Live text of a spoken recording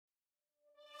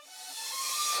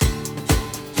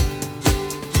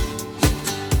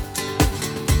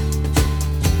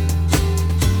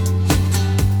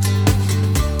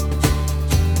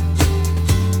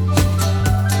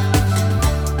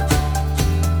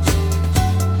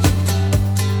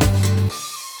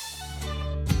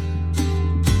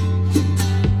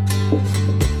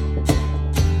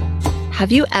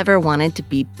Have you ever wanted to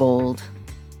be bold,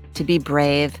 to be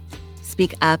brave,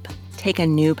 speak up, take a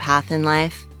new path in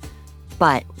life,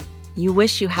 but you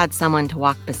wish you had someone to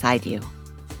walk beside you?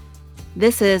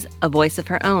 This is A Voice of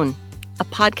Her Own, a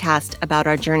podcast about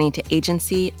our journey to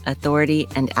agency, authority,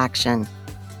 and action.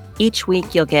 Each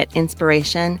week you'll get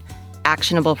inspiration,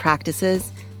 actionable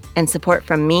practices, and support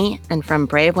from me and from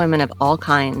brave women of all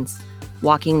kinds,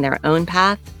 walking their own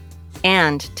path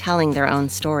and telling their own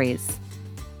stories.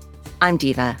 I'm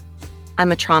Diva.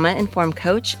 I'm a trauma-informed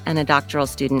coach and a doctoral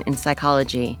student in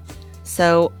psychology.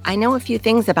 So I know a few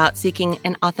things about seeking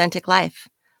an authentic life,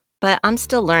 but I'm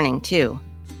still learning too.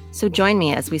 So join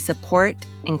me as we support,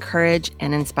 encourage,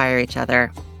 and inspire each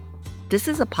other. This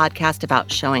is a podcast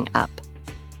about showing up.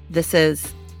 This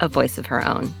is A Voice of Her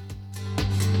Own.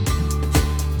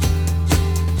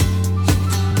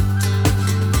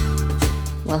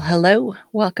 Well, hello.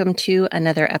 Welcome to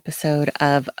another episode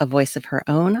of A Voice of Her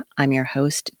Own. I'm your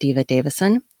host, Diva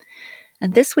Davison.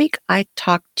 And this week I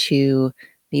talked to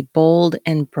the bold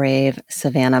and brave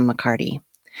Savanah McCarty.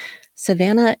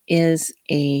 Savanah is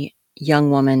a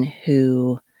young woman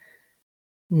who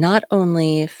not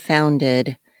only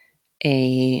founded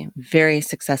a very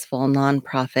successful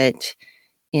nonprofit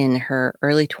in her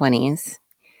early 20s,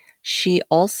 she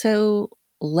also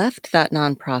left that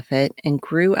nonprofit and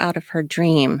grew out of her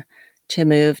dream to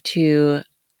move to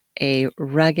a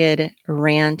rugged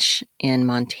ranch in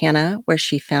Montana where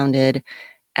she founded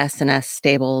S&S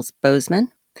Stables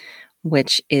Bozeman,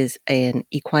 which is an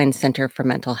equine center for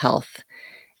mental health.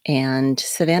 And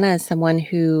Savanah is someone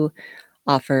who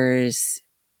offers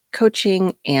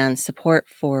coaching and support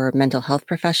for mental health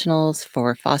professionals,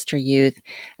 for foster youth,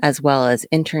 as well as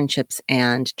internships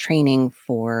and training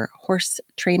for horse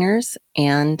trainers.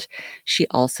 And she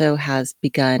also has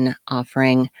begun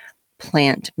offering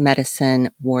plant medicine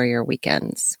warrior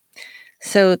weekends.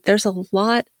 So there's a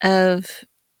lot of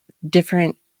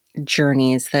different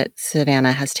journeys that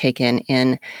Savanah has taken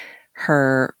in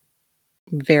her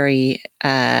very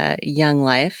young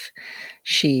life.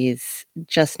 She's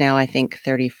just now, I think,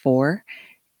 34,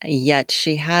 yet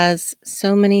she has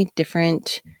so many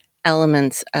different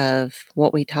elements of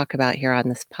what we talk about here on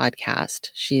this podcast.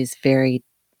 She's very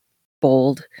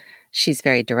bold. She's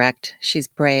very direct. She's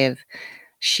brave.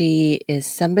 She is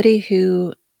somebody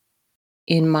who,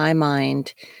 in my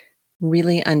mind,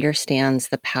 really understands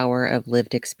the power of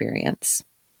lived experience.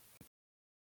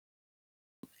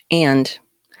 And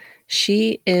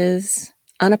she is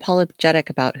unapologetic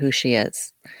about who she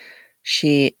is.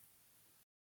 She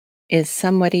is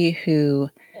somebody who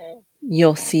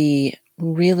you'll see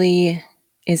really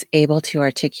is able to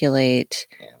articulate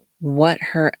what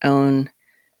her own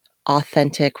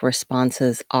authentic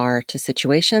responses are to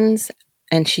situations,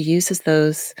 and she uses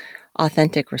those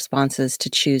authentic responses to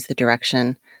choose the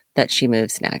direction that she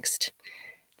moves next.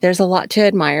 There's a lot to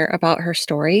admire about her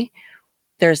story.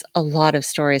 There's a lot of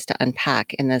stories to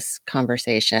unpack in this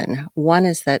conversation. One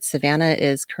is that Savanah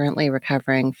is currently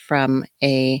recovering from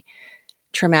a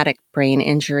traumatic brain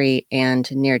injury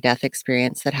and near-death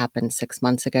experience that happened 6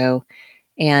 months ago.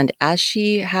 And as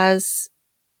she has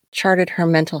charted her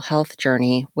mental health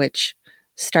journey, which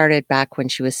started back when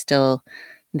she was still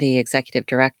the executive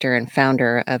director and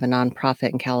founder of a nonprofit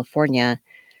in California,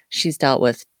 she's dealt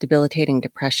with debilitating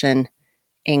depression,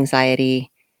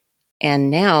 anxiety, and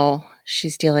now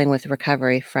she's dealing with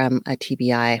recovery from a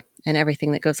TBI and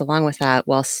everything that goes along with that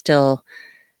while still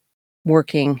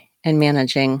working and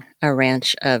managing a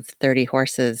ranch of 30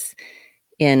 horses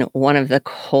in one of the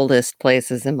coldest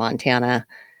places in Montana.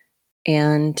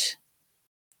 And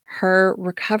her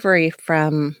recovery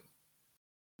from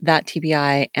that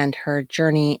TBI and her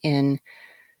journey in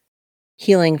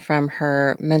healing from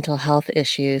her mental health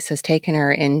issues has taken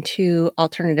her into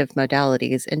alternative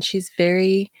modalities. And she's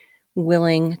very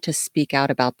willing to speak out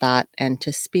about that and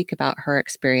to speak about her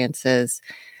experiences.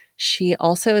 She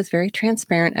also is very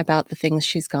transparent about the things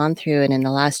she's gone through. And in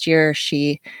the last year,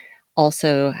 she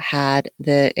also had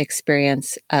the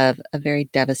experience of a very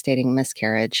devastating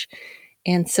miscarriage.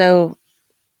 And so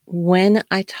when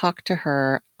I talked to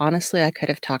her, honestly, I could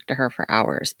have talked to her for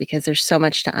hours because there's so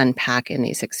much to unpack in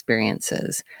these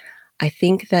experiences. I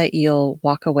think that you'll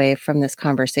walk away from this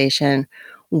conversation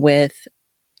with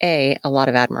A, a lot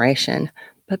of admiration,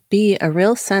 but B, a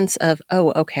real sense of,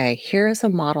 oh, okay, here is a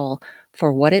model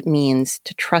for what it means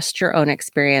to trust your own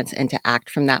experience and to act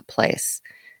from that place.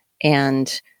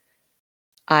 And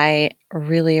I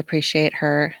really appreciate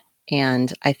her,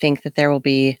 and I think that there will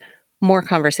be more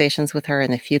conversations with her in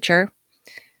the future.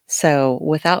 So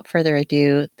without further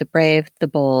ado, the brave, the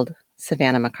bold,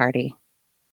 Savanah McCarty.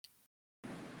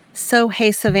 So,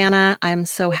 hey, Savannah, I'm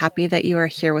so happy that you are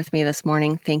here with me this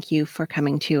morning. Thank you for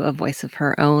coming to A Voice of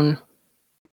Her Own.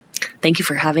 Thank you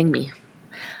for having me.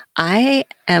 I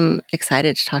am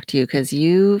excited to talk to you because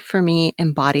you, for me,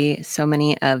 embody so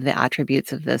many of the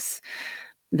attributes of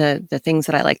the things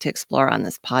that I like to explore on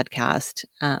this podcast.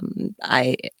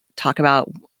 I talk about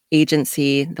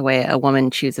agency, the way a woman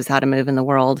chooses how to move in the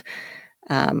world,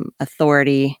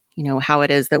 authority, how it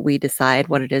is that we decide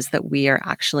what it is that we are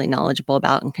actually knowledgeable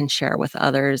about and can share with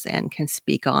others and can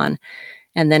speak on.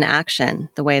 And then action,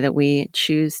 the way that we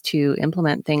choose to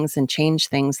implement things and change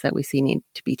things that we see need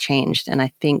to be changed. And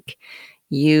I think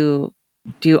you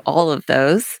do all of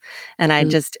those. And I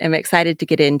just am excited to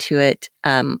get into it.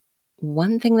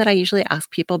 One thing that I usually ask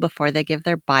people before they give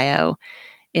their bio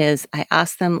is I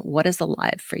ask them, what is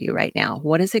alive for you right now?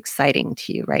 What is exciting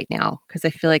to you right now? Because I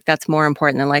feel like that's more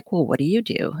important than like, well, what do you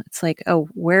do? It's like, oh,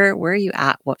 where are you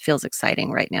at? What feels exciting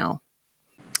right now?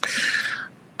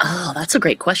 Oh, that's a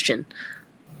great question.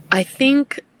 I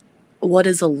think what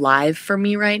is alive for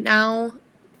me right now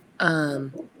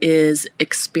is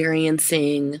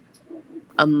experiencing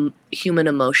human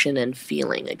emotion and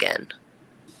feeling again.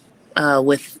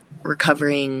 With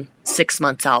recovering 6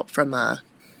 months out from a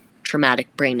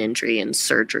traumatic brain injury and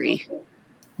surgery.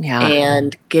 Yeah.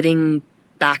 And getting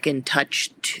back in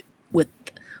touch with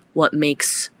what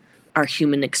makes our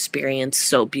human experience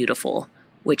so beautiful,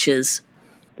 which is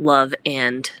love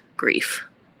and grief.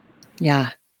 Yeah.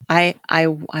 I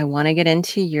want to get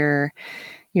into your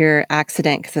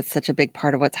accident because it's such a big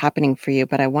part of what's happening for you,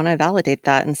 but I want to validate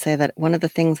that and say that one of the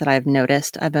things that I've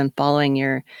noticed, I've been following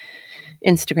your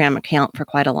Instagram account for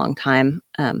quite a long time.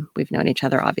 We've known each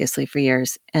other obviously for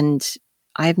years, and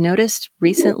I've noticed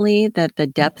recently that the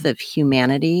depth of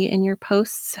humanity in your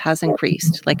posts has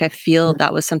increased. Like I feel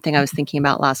that was something I was thinking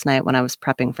about last night when I was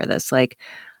prepping for this. Like,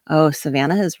 oh,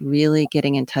 Savannah is really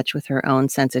getting in touch with her own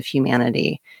sense of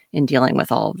humanity in dealing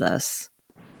with all of this.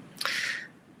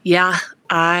 Yeah,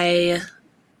 I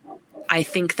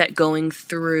think that going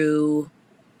through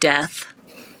death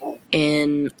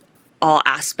in all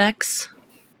aspects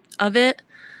of it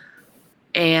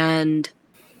and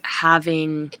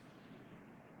having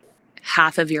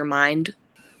half of your mind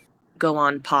go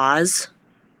on pause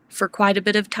for quite a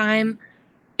bit of time,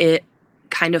 it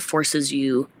kind of forces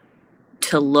you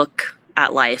to look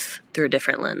at life through a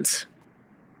different lens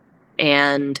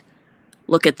and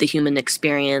look at the human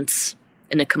experience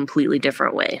in a completely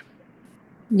different way.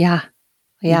 Yeah.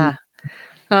 Yeah.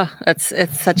 Oh, it's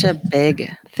such a big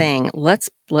thing. Let's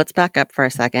back up for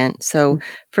a second. So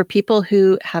for people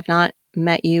who have not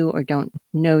met you or don't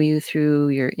know you through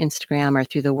your Instagram or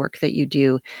through the work that you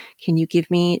do, can you give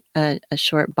me a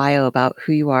short bio about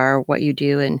who you are, what you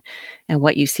do, and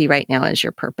what you see right now as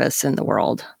your purpose in the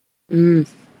world?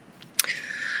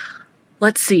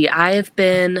 Let's see. I have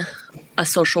been a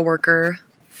social worker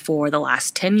for the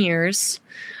last 10 years.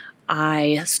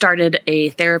 I started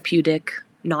a therapeutic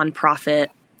nonprofit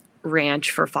ranch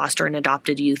for foster and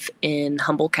adopted youth in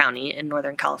Humboldt County in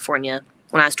Northern California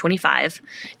when I was 25.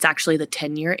 It's actually the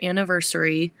 10-year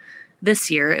anniversary this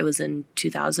year. It was in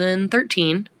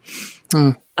 2013.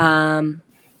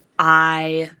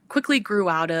 I quickly grew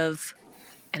out of,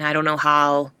 and I don't know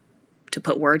how to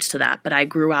put words to that, but I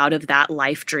grew out of that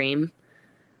life dream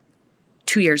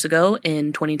 2 years ago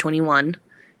in 2021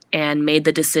 and made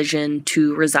the decision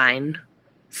to resign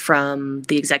from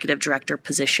the executive director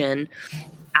position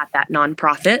at that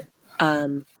nonprofit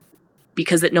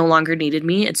because it no longer needed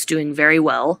me. It's doing very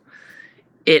well.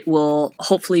 It will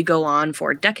hopefully go on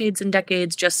for decades and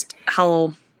decades, just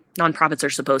how nonprofits are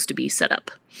supposed to be set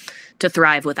up to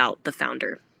thrive without the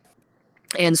founder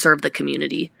and serve the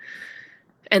community.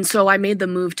 And so I made the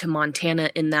move to Montana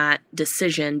in that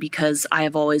decision because I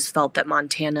have always felt that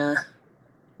Montana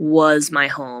was my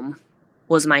home,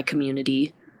 was my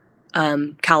community.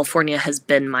 California has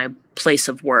been my place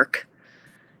of work.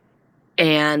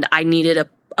 And I needed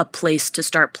a place to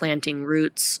start planting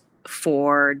roots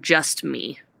for just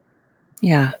me.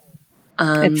 Yeah.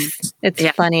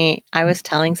 It's funny. I was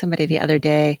telling somebody the other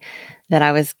day that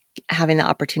I was having the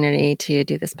opportunity to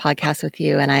do this podcast with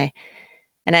you, and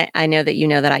I know that you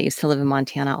know that I used to live in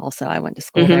Montana also. I went to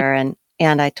school there,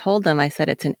 and I told them, I said,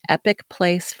 it's an epic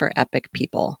place for epic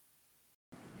people.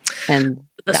 And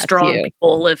the that's strong you.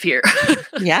 people live here.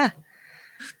 Yeah.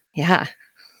 Yeah.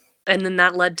 And then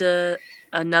that led to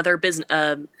another business,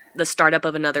 the startup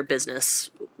of another business,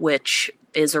 which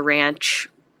is a ranch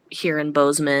here in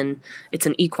Bozeman. It's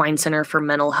an equine center for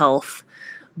mental health.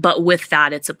 But with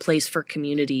that, it's a place for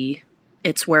community.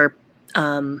 It's where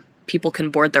people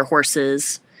can board their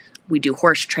horses. We do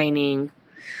horse training.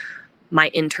 My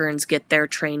interns get their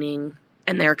training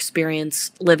and their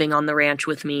experience living on the ranch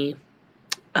with me.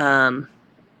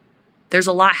 There's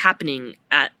a lot happening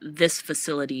at this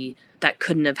facility that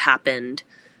couldn't have happened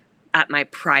at my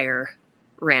prior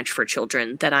ranch for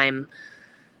children that I'm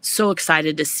so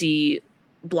excited to see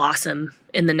blossom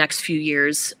in the next few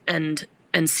years and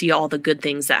see all the good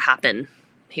things that happen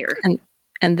here.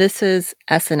 And this is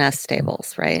S&S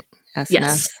Stables, right? S&S?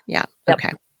 Yes. Yeah. Yep.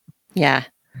 Okay. Yeah.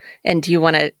 And do you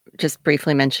want to just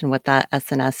briefly mention what that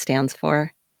S&S stands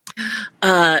for?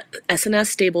 S&S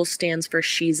Stables stands for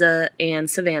Shiza and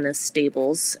Savanah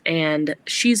Stables. And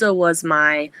Shiza was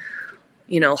my,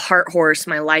 heart horse,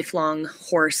 my lifelong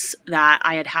horse that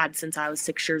I had had since I was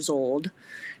 6 years old.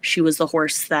 She was the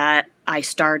horse that I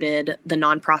started the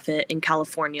nonprofit in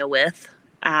California with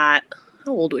at,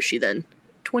 how old was she then?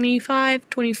 25,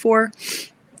 24.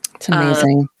 It's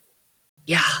amazing.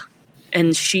 Yeah.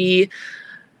 And she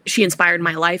inspired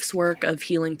my life's work of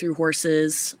healing through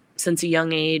horses since a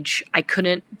young age. I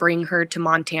couldn't bring her to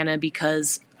Montana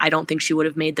because I don't think she would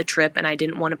have made the trip, and I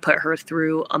didn't want to put her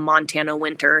through a Montana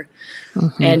winter.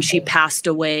 Mm-hmm. And she passed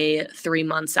away 3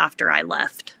 months after I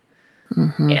left.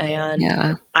 Mm-hmm.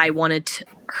 And I wanted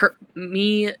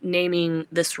me naming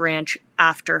this ranch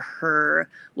after her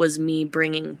was me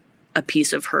bringing a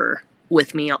piece of her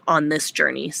with me on this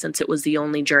journey, since it was the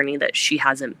only journey that she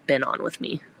hasn't been on with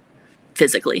me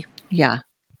physically. Yeah.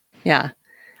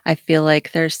 I feel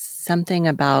like there's something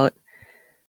about,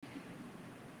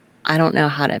 I don't know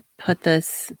how to put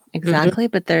this exactly,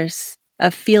 but there's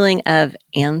a feeling of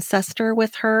ancestor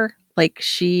with her. Like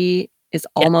she is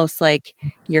almost like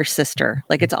your sister.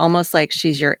 Like it's almost like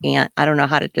she's your aunt. I don't know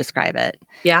how to describe it.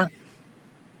 Yeah.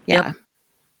 Yep.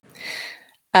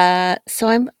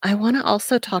 So I want to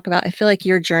also talk about, I feel like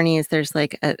your journey is, there's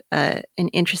like an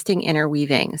interesting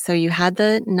interweaving. So you had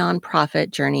the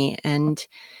nonprofit journey and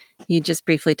you just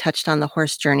briefly touched on the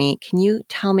horse journey. Can you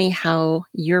tell me how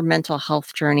your mental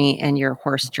health journey and your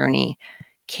horse journey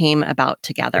came about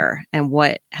together and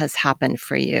what has happened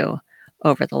for you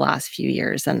over the last few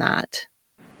years in that?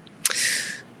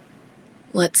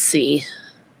 Let's see.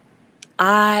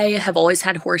 I have always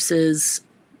had horses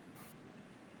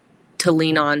to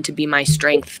lean on to be my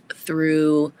strength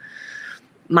through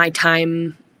my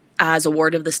time as a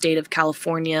ward of the state of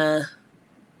California,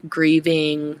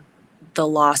 grieving the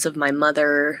loss of my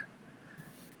mother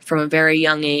from a very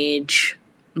young age,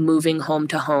 moving home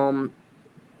to home.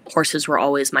 Horses were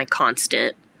always my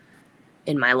constant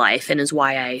in my life, and it's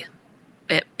why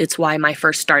my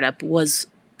first startup was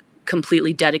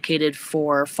completely dedicated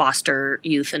for foster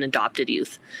youth and adopted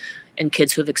youth and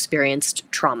kids who have experienced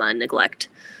trauma and neglect,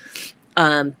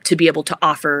 to be able to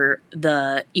offer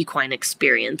the equine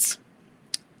experience.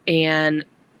 And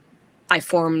I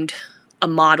formed a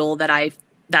model that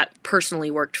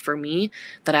personally worked for me,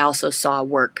 that I also saw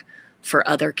work for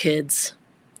other kids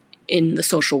in the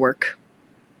social work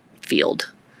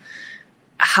field.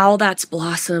 How that's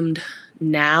blossomed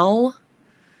now,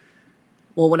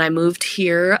 well, when I moved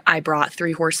here, I brought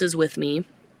 3 horses with me.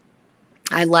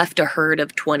 I left a herd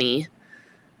of 20.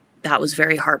 That was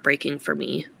very heartbreaking for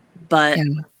me. But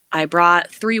I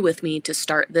brought 3 with me to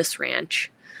start this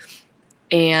ranch.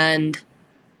 And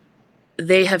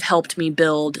they have helped me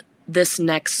build this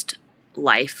next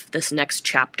life, this next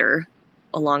chapter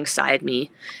alongside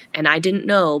me. And I didn't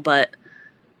know, but,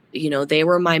 they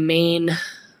were my main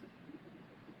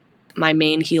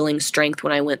healing strength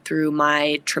when I went through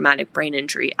my traumatic brain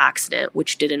injury accident,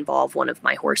 which did involve one of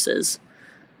my horses.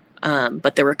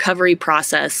 But the recovery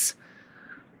process,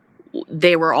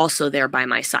 they were also there by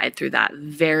my side through that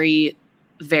very,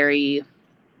 very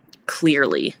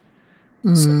clearly.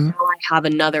 Mm. So now I have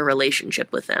another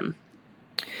relationship with them.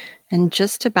 And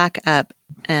just to back up,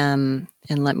 and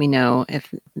let me know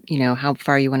if, how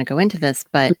far you want to go into this,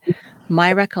 but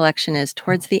my recollection is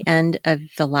towards the end of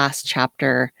the last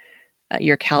chapter,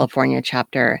 your California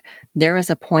chapter, there was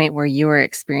a point where you were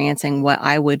experiencing what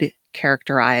I would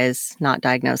characterize, not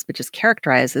diagnose, but just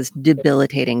characterize as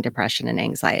debilitating depression and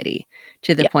anxiety,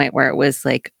 to the point where it was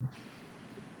like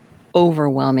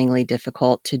overwhelmingly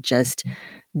difficult to just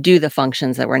do the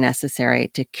functions that were necessary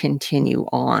to continue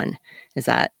on. Does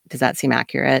that seem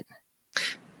accurate?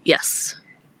 Yes.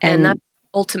 And that's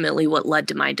ultimately what led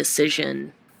to my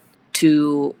decision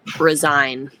to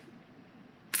resign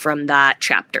from that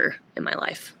chapter in my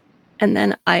life. And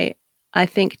then I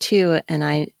think too,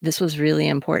 and this was really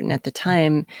important at the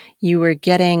time, you were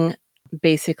getting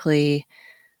basically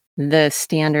the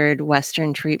standard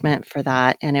Western treatment for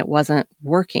that, and it wasn't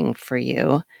working for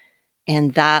you.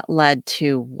 And that led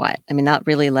to what? I mean, that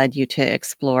really led you to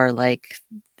explore, like,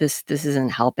 this isn't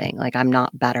helping. Like, I'm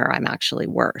not better, I'm actually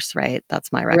worse, right?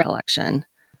 That's my recollection.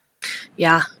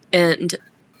 Yeah. And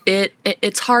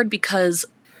it's hard because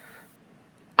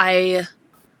I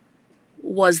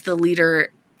was the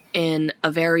leader in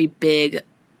a very big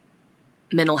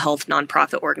mental health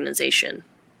nonprofit organization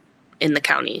in the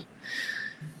county.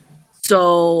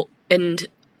 So, and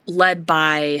led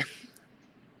by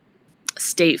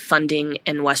state funding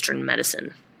and Western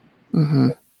medicine. Mm-hmm.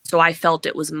 So I felt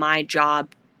it was my job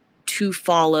to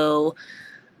follow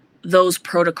those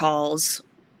protocols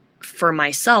for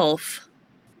myself,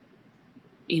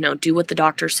 do what the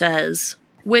doctor says,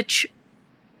 which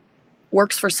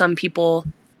works for some people,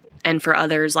 and for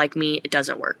others like me, it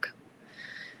doesn't work.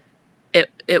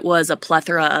 It was a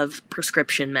plethora of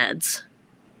prescription meds,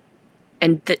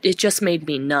 and it just made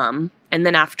me numb. And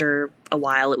then after a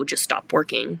while, it would just stop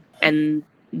working. And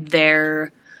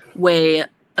their way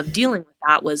of dealing with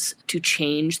that was to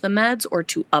change the meds or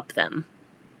to up them.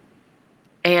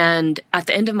 And at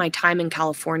the end of my time in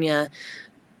California,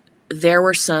 there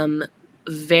were some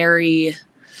very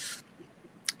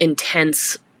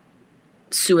intense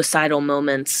suicidal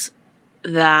moments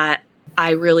that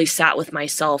I really sat with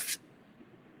myself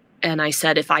and I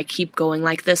said, if I keep going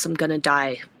like this, I'm going to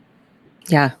die.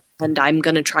 Yeah. And I'm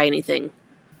going to try anything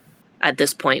at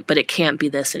this point, but it can't be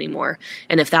this anymore.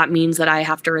 And if that means that I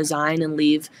have to resign and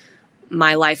leave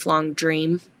my lifelong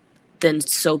dream, then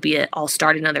so be it. I'll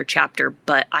start another chapter,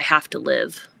 but I have to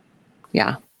live.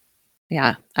 Yeah.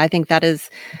 Yeah. I think that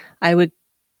is, I would,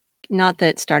 not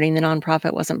that starting the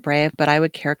nonprofit wasn't brave, but I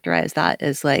would characterize that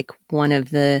as like one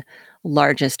of the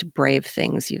largest brave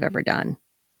things you've ever done.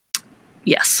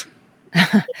 Yes.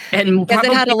 And because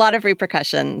it had a lot of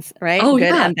repercussions, right? Oh,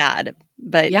 Good yeah. and bad,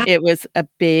 but Yeah. it was a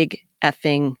big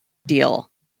effing deal.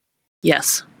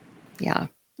 Yes. Yeah.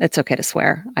 It's okay to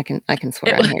swear. I can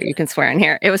swear on here. You can swear on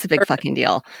here. It was a big fucking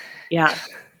deal. Yeah.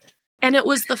 And it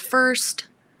was the first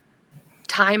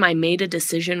time I made a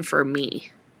decision for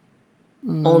me.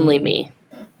 Only me.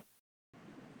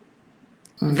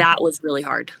 That was really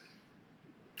hard.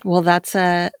 Well, that's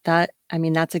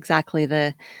exactly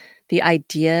the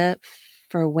idea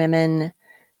for women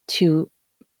to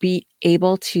be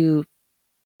able to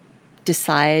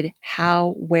decide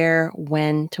how, where,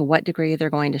 when, to what degree they're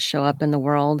going to show up in the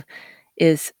world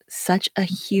is such a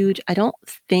huge, I don't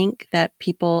think that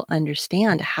people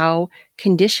understand how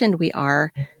conditioned we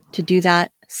are to do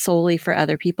that solely for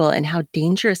other people and how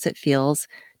dangerous it feels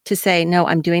to say, no,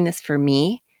 I'm doing this for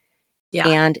me. Yeah.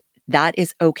 And that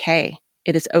is okay.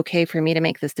 It is okay for me to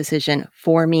make this decision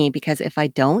for me, because if I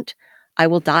don't, I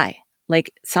will die.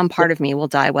 Like some part of me will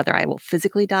die, whether I will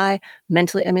physically die,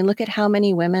 mentally. I mean, look at how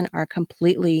many women are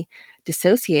completely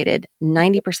dissociated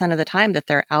 90% of the time that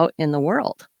they're out in the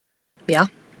world. Yeah.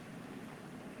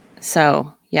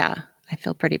 So, yeah, I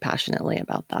feel pretty passionately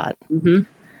about that. Mm-hmm.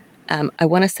 I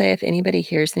want to say if anybody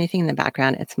hears anything in the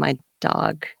background, it's my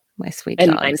dog, my sweet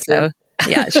And dog. mine So, too.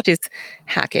 yeah, she's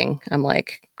hacking. I'm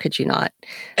like, could you not?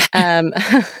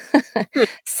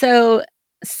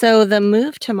 So the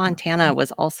move to Montana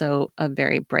was also a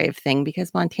very brave thing,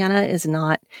 because Montana is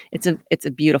not, it's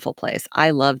a beautiful place. I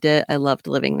loved it. I loved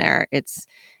living there. It's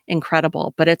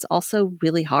incredible, but it's also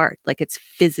really hard. Like it's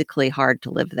physically hard to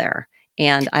live there.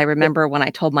 And I remember when I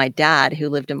told my dad, who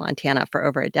lived in Montana for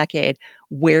over a decade,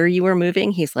 where you were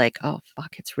moving, he's like, oh,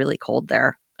 fuck, it's really cold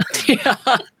there. Yeah.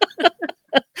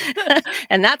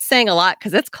 And that's saying a lot,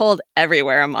 because it's cold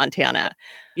everywhere in Montana.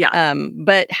 Yeah.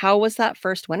 But how was that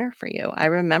first winter for you? I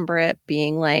remember it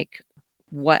being like,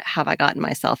 what have I gotten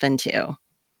myself into?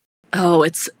 Oh,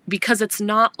 it's because it's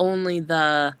not only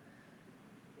the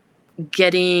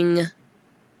getting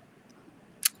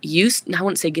used, I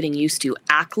wouldn't say getting used to,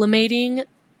 acclimating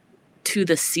to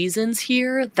the seasons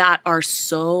here that are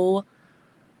so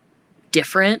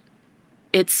different.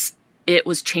 It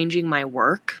was changing my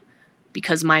work,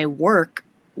 because my work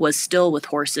was still with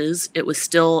horses. It was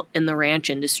still in the ranch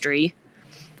industry.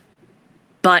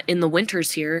 But in the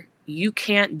winters here, you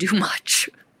can't do much.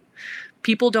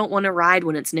 People don't want to ride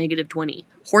when it's -20.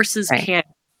 Horses Right. can't,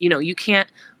 you can't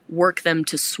work them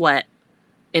to sweat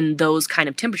in those kind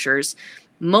of temperatures.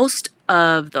 Most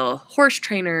of the horse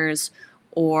trainers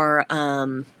or,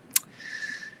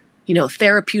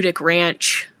 therapeutic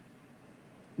ranch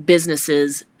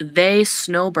businesses, they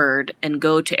snowbird and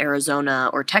go to Arizona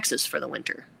or Texas for the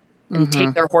winter and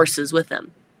take their horses with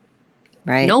them.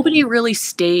 Right. Nobody really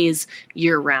stays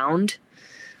year round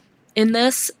in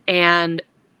this. And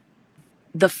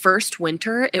the first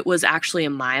winter, it was actually a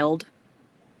mild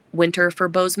winter for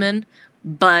Bozeman,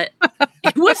 but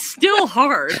it was still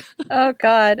hard. Oh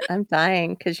God, I'm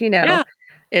dying, because Yeah.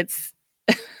 it's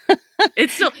it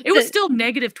was still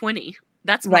 -20.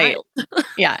 That's right. mild.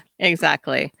 Yeah,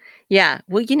 exactly. Yeah.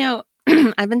 Well,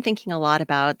 I've been thinking a lot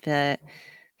about the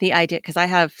idea, because I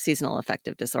have seasonal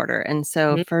affective disorder. And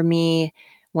so Mhm. for me,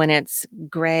 when it's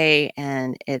gray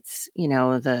and it's,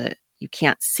 you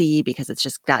can't see because it's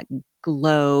just that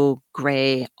glow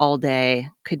gray all day,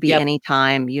 could be Yep. any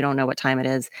time, you don't know what time it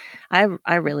is.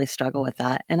 I really struggle with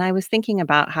that. And I was thinking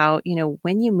about how,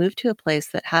 when you move to a place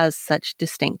that has such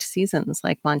distinct seasons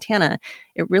like Montana,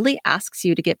 it really asks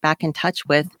you to get back in touch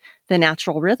with the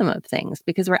natural rhythm of things,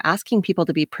 because we're asking people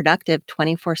to be productive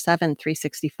 24/7,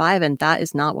 365, and that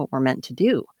is not what we're meant to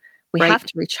do. We Right. have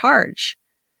to recharge.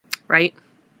 Right.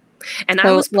 And I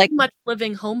So, was pretty much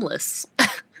living homeless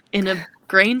in a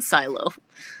grain silo,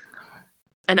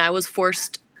 and I was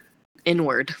forced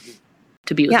inward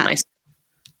to be with yeah. myself.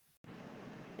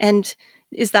 And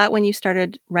is that when you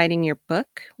started writing your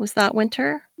book? Was that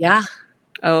winter? Yeah.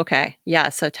 Oh, okay. Yeah.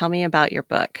 So tell me about your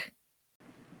book.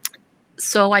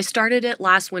 So I started it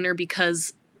last winter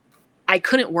because I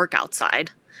couldn't work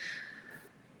outside.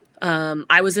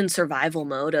 I was in survival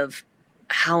mode of,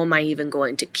 how am I even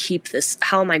going to keep this?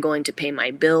 How am I going to pay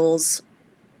my bills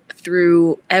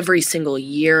through every single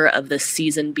year of this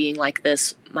season being like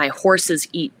this? My horses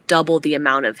eat double the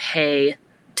amount of hay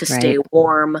to stay Right.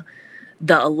 warm.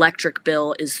 The electric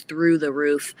bill is through the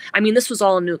roof. I mean, this was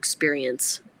all a new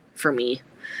experience for me.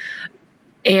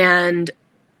 And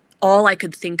all I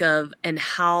could think of, and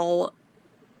how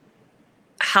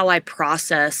I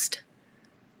processed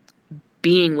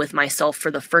being with myself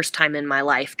for the first time in my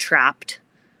life, trapped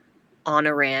on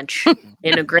a ranch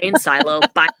in a grain silo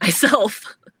by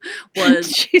myself,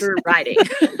 was Jeez. through writing.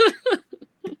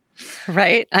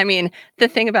 Right. I mean, the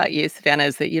thing about you, Savannah,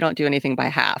 is that you don't do anything by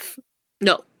half.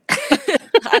 No.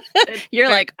 You're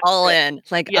like all in.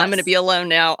 Like, I'm going to Yes. be alone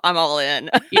now. I'm all in.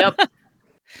 Yep.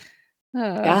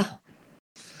 Oh. Yeah.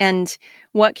 And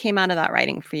what came out of that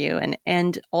writing for you?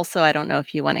 And also, I don't know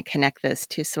if you want to connect this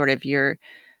to sort of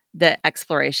the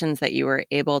explorations that you were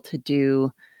able to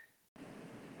do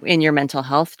in your mental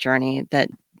health journey that,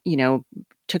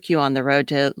 took you on the road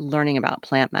to learning about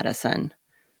plant medicine.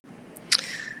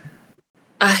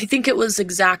 I think it was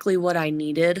exactly what I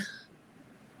needed,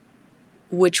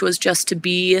 which was just to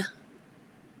be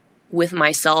with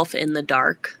myself in the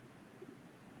dark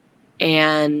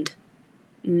and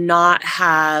not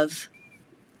have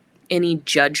any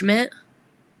judgment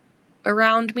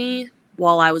around me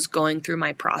while I was going through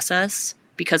my process,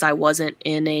 because I wasn't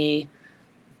in a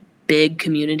big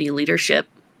community leadership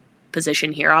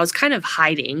position here. I was kind of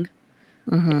hiding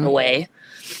in a way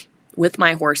with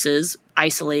my horses,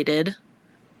 isolated.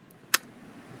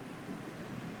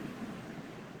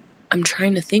 I'm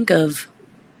trying to think of,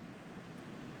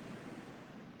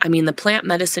 I mean, the plant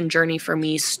medicine journey for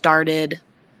me started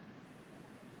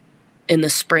in the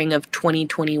spring of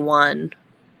 2021,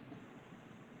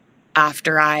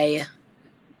 after I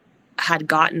had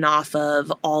gotten off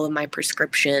of all of my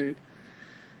prescription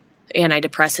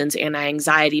antidepressants,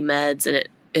 anti-anxiety meds,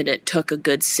 and it took a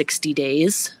good 60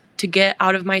 days to get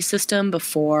out of my system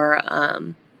before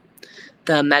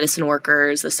the medicine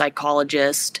workers, the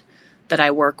psychologist that I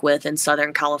work with in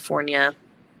Southern California,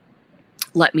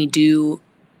 let me do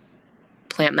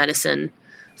plant medicine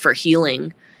for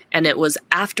healing. And it was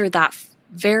after that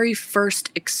very first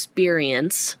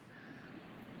experience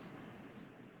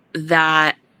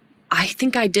that I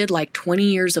think I did like 20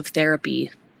 years of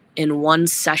therapy in one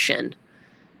session.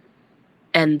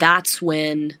 And that's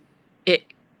when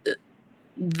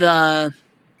the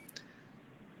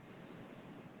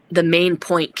main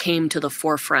point came to the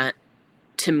forefront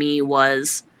to me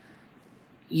was,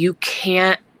 you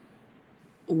can't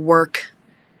work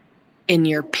in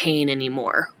your pain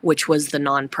anymore, which was the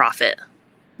nonprofit.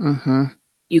 Mm-hmm.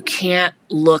 You can't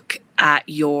look at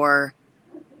your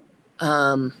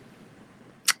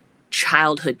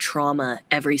childhood trauma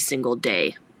every single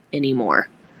day anymore.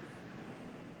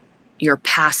 You're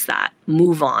past that.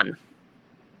 Move on.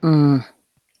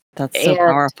 That's so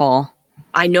powerful.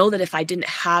 I know that if I didn't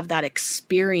have that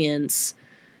experience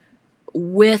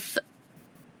with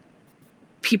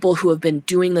people who have been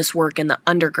doing this work in the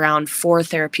underground for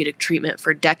therapeutic treatment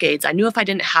for decades, I knew if I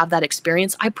didn't have that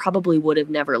experience, I probably would have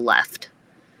never left.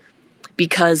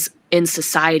 Because in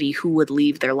society, who would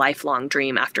leave their lifelong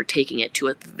dream after taking it to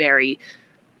a very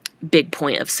big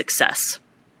point of success?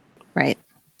 Right.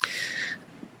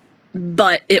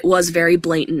 But it was very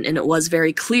blatant and it was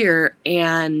very clear.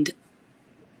 And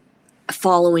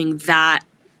following that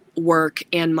work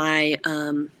and my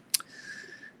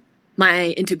my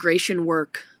integration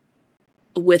work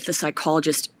with the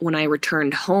psychologist when I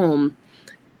returned home,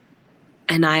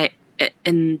 and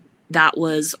that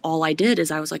was all I did, is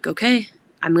I was like, okay,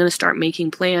 I'm going to start making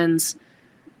plans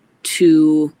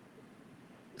to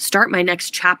start my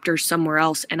next chapter somewhere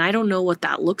else. And I don't know what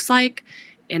that looks like,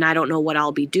 and I don't know what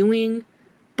I'll be doing,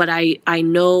 but I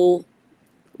know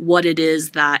what it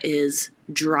is that is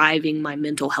driving my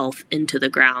mental health into the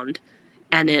ground.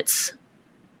 And it's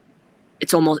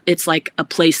like a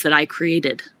place that I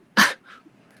created.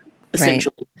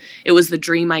 Essentially. Right. It was the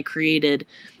dream I created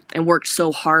and worked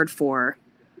so hard for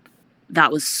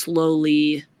that was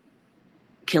slowly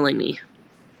killing me.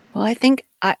 Well, I think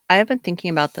I've been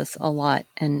thinking about this a lot,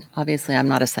 and obviously I'm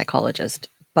not a psychologist,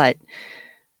 but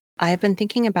I've been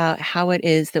thinking about how it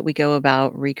is that we go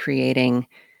about recreating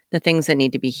the things that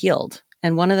need to be healed.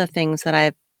 And one of the things that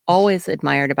I've always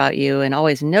admired about you and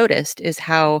always noticed is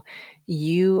how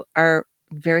you are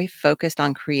very focused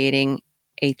on creating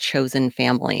a chosen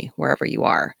family wherever you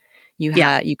are.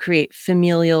 You create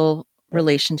familial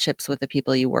relationships with the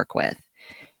people you work with.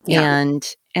 Yeah.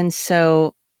 And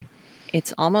so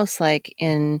it's almost like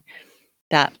in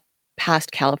that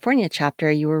past California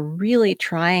chapter, you were really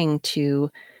trying to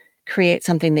create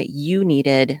something that you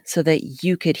needed so that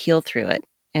you could heal through it.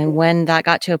 And when that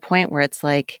got to a point where it's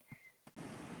like,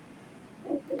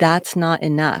 that's not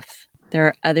enough. There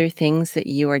are other things that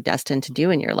you are destined to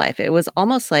do in your life. It was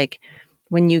almost like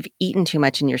when you've eaten too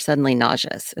much and you're suddenly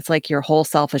nauseous. It's like your whole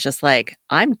self is just like,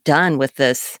 I'm done with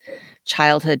this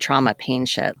childhood trauma pain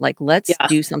shit. Like, let's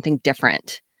do something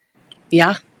different.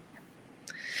 Yeah.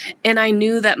 And I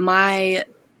knew that my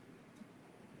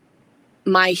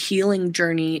healing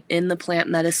journey in the plant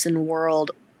medicine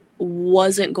world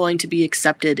wasn't going to be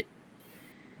accepted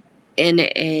in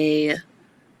a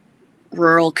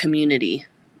rural community,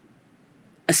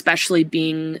 especially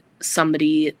being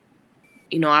somebody,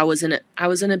 you know, I was in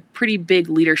a pretty big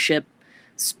leadership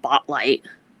spotlight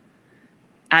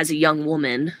as a young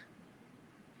woman,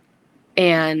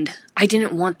 and I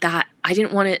didn't want that. I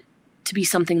didn't want it to be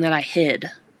something that I hid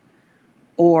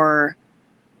or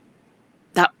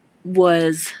that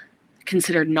was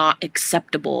considered not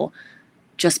acceptable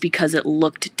just because it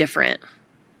looked different.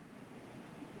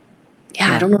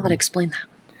 Yeah, I don't know how to explain that.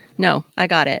 No, I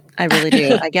got it. I really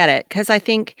do. I get it. Because I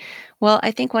think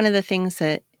one of the things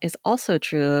that is also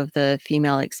true of the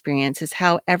female experience is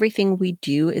how everything we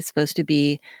do is supposed to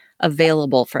be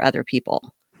available for other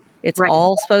people. It's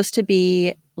all supposed to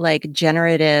be like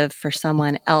generative for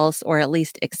someone else, or at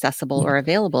least accessible or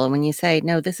available. And when you say,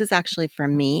 no, this is actually for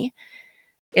me,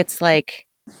 it's like,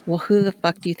 well, who the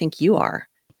fuck do you think you are?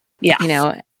 Yeah. You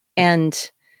know,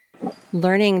 and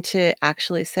learning to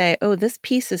actually say, oh, this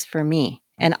piece is for me.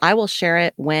 And I will share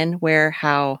it when, where,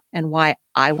 how, and why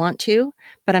I want to,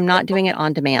 but I'm not doing it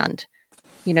on demand.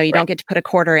 You know, you don't get to put a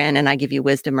quarter in and I give you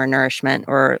wisdom or nourishment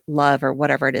or love or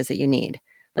whatever it is that you need.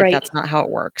 Like, that's not how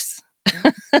it works.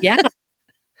 Yeah.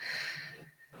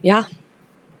 Yeah.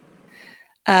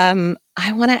 I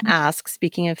want to ask,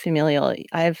 speaking of familial,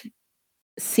 I've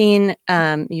seen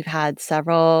you've had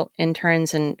several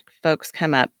interns and folks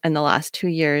come up in the last 2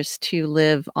 years to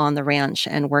live on the ranch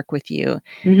and work with you.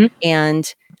 Mm-hmm.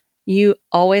 And you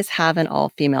always have an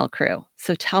all-female crew.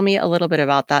 So tell me a little bit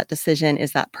about that decision.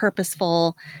 Is that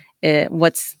purposeful?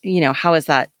 How is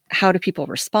that? How do people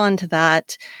respond to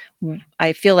that?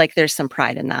 I feel like there's some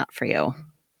pride in that for you.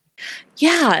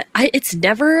 Yeah, it's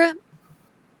never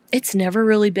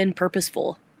really been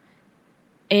purposeful.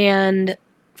 And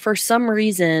for some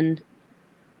reason,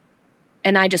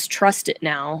 and I just trust it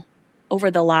now, over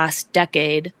the last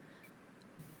decade,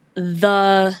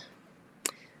 the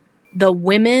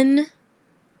women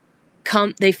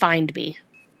they find me.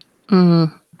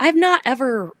 Mm. I've not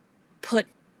ever put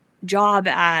job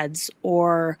ads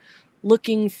or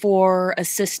looking for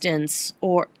assistance,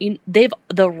 or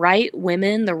the right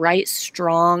women, the right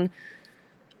strong,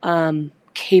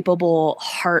 capable,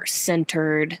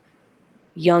 heart-centered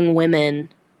young women,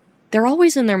 they're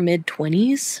always in their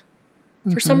mid-20s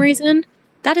for some reason.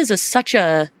 That is such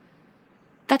a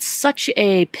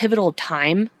pivotal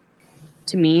time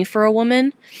to me for a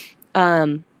woman.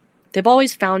 They've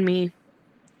always found me.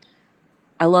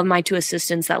 I love my 2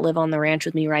 assistants that live on the ranch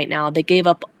with me right now. They gave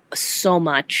up so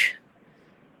much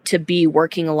to be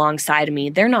working alongside of me.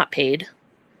 They're not paid.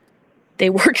 They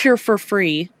work here for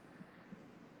free.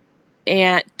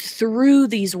 And through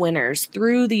these winters,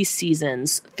 through these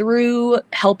seasons, through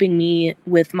helping me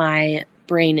with my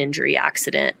brain injury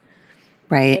accident.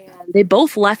 Right. And they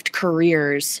both left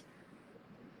careers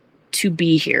to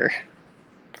be here.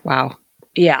 Wow.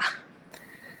 Yeah.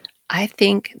 I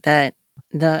think that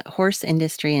the horse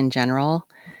industry in general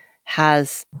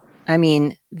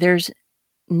there's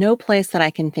no place that I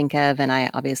can think of, and I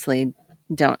obviously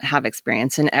don't have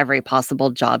experience in every possible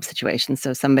job situation.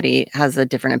 So if somebody has a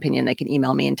different opinion, they can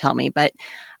email me and tell me. But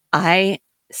I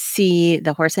see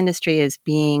the horse industry as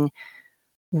being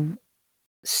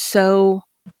so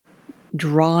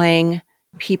drawing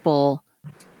people.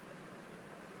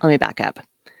 Let me back up.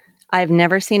 I've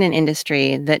never seen an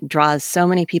industry that draws so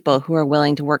many people who are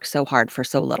willing to work so hard for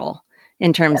so little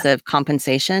in terms of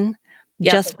compensation,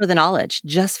 Yep. just for the knowledge,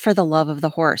 just for the love of the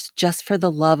horse, just for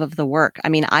the love of the work. I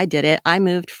mean, I did it. I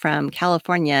moved from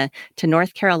California to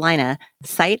North Carolina,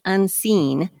 sight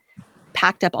unseen,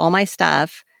 packed up all my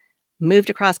stuff, moved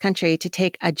across country to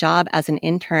take a job as an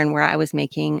intern where I was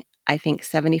making, I think,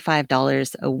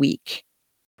 $75 a week.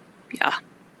 Yeah.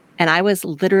 And I was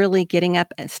literally getting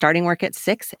up and starting work at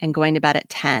 6 and going to bed at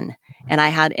 10. And I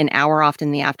had an hour off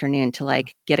in the afternoon to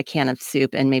like get a can of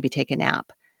soup and maybe take a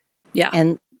nap. Yeah.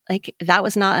 And like that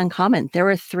was not uncommon. There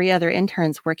were 3 other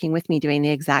interns working with me doing the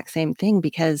exact same thing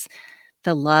because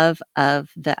the love of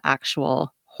the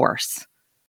actual horse.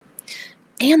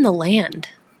 And the land.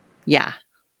 Yeah.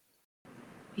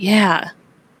 Yeah.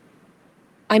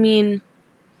 I mean,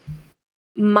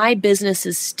 my business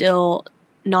is still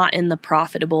not in the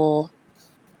profitable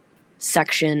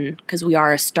section because we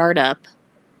are a startup,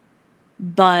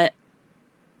 but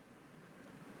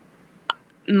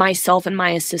myself and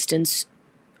my assistants,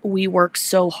 we work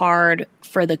so hard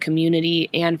for the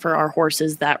community and for our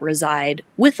horses that reside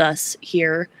with us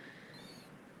here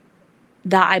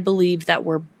that I believe that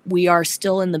we are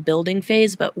still in the building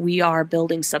phase, but we are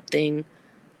building something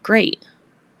great.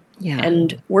 Yeah.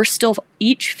 And we're still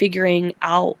each figuring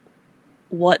out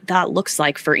what that looks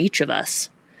like for each of us.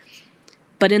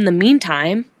 But in the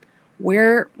meantime,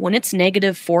 when it's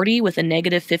 -40 with a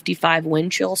 -55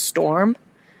 wind chill storm,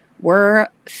 we're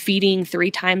feeding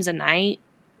 3 times a night,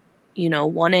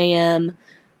 1 a.m.,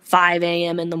 5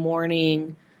 a.m. in the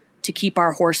morning to keep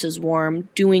our horses warm,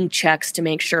 doing checks to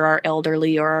make sure our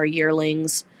elderly or our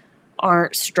yearlings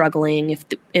aren't struggling.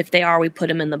 If they are, we put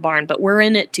them in the barn, but we're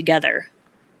in it together.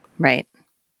 Right.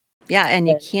 Yeah, and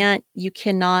you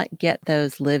cannot get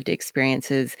those lived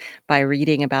experiences by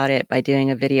reading about it, by doing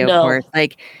a video course.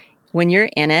 Like when you're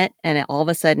in it and all of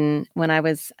a sudden, when I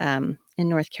was in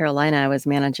North Carolina, I was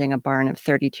managing a barn of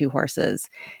 32 horses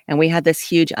and we had this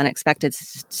huge unexpected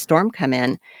storm come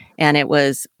in and it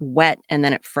was wet and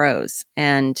then it froze.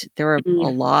 And there were a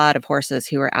lot of horses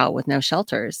who were out with no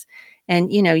shelters.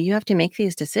 And, you have to make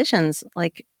these decisions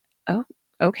like, oh,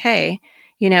 okay.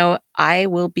 I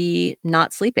will be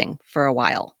not sleeping for a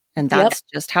while. And that's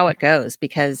just how it goes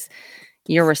because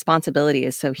your responsibility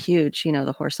is so huge.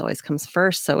 The horse always comes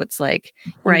first. So it's like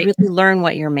you really learn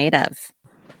what you're made of.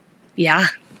 Yeah.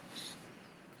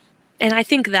 And I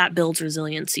think that builds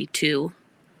resiliency too.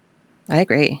 I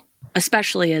agree.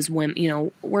 Especially as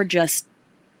women, we're just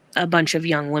a bunch of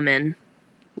young women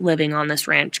living on this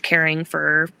ranch, caring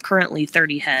for currently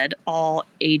 30 head, all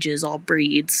ages, all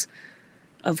breeds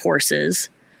of horses,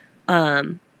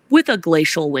 with a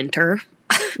glacial winter.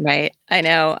 Right. I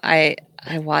know. I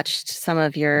watched some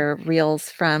of your reels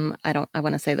from, I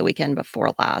want to say the weekend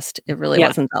before last. It really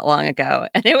wasn't that long ago.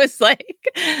 And it was like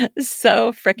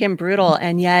so freaking brutal.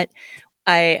 And yet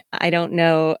I don't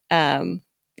know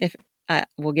if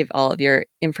we'll give all of your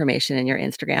information and your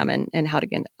Instagram and how to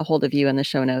get a hold of you in the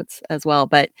show notes as well.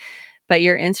 But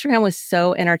your Instagram was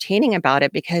so entertaining about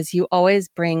it because you always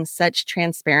bring such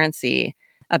transparency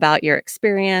about your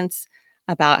experience,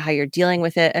 about how you're dealing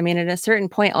with it. I mean, at a certain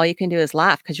point, all you can do is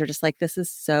laugh because you're just like, this is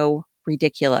so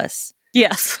ridiculous.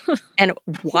 Yes. And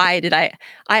why did I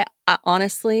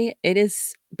honestly, it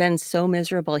has been so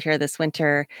miserable here this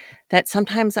winter that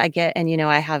sometimes I get, and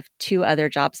I have 2 other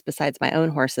jobs besides my own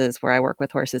horses where I work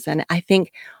with horses. And I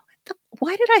think,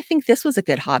 why did I think this was a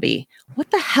good hobby?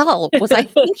 What the hell was I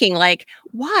thinking? Like,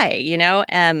 why,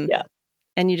 and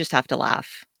you just have to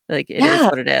laugh. Like it is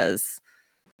what it is.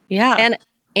 Yeah.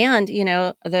 And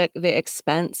the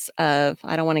expense of,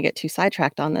 I don't want to get too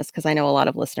sidetracked on this because I know a lot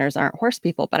of listeners aren't horse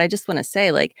people, but I just want to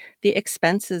say like the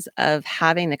expenses of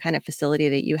having the kind of facility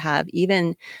that you have,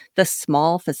 even the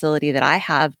small facility that I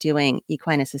have doing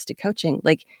equine assisted coaching,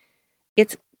 like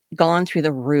it's gone through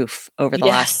the roof over the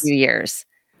last few years.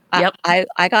 Yep.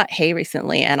 I got hay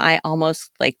recently and I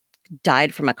almost like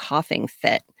died from a coughing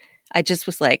fit. I just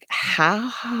was like,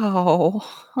 how?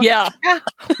 Yeah.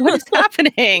 What is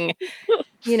happening?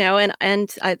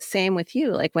 And same with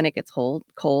you. Like when it gets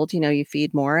cold, you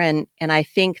feed more. And I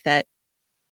think that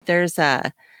there's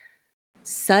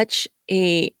such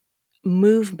a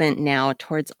movement now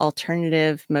towards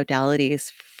alternative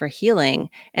modalities for healing.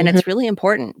 And it's really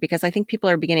important because I think people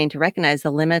are beginning to recognize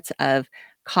the limits of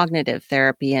cognitive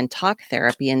therapy and talk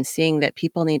therapy and seeing that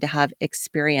people need to have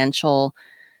experiential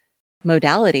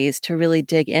modalities to really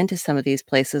dig into some of these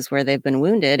places where they've been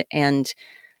wounded and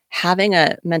having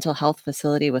a mental health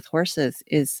facility with horses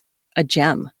is a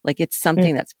gem. Like, it's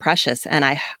something that's precious.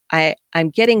 And I'm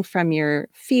getting from your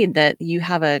feed that you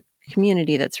have a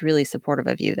community that's really supportive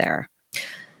of you there.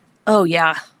 Oh,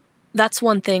 yeah. That's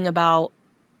one thing about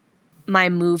my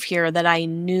move here that I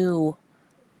knew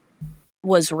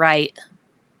was right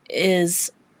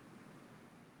is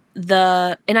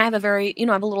and I have a very,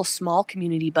 I have a little small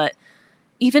community, but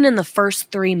even in the first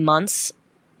 3 months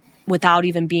without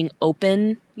even being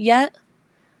open yet,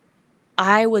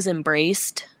 I was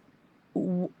embraced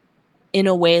in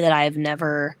a way that I've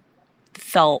never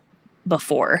felt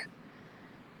before.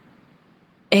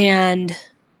 And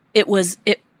it was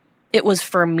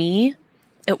for me.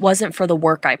 It wasn't for the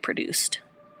work I produced.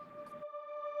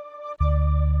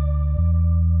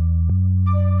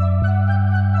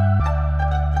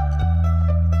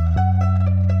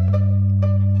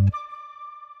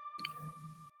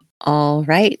 All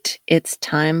right, it's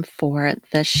time for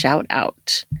the shout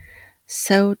out.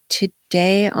 So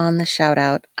today on the shout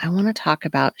out, I want to talk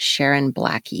about Sharon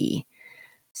Blackie.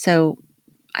 So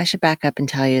I should back up and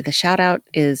tell you the shout out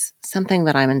is something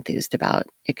that I'm enthused about.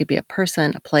 It could be a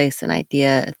person, a place, an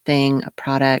idea, a thing, a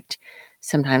product.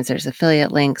 Sometimes there's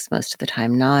affiliate links, most of the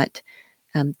time not.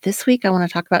 This week, I want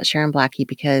to talk about Sharon Blackie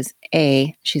because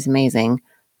A, she's amazing.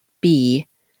 B,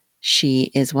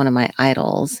 she is one of my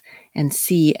idols. And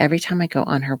C, every time I go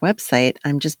on her website,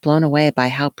 I'm just blown away by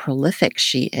how prolific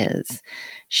she is.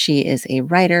 She is a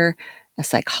writer, a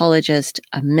psychologist,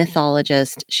 a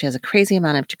mythologist. She has a crazy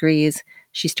amount of degrees.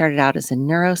 She started out as a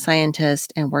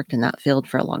neuroscientist and worked in that field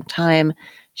for a long time.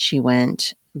 She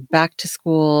went back to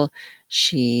school.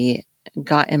 She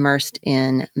got immersed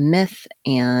in myth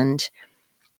and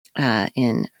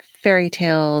in fairy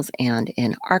tales and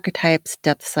in archetypes,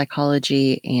 depth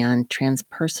psychology, and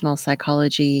transpersonal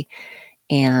psychology.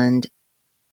 And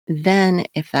then,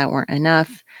 if that weren't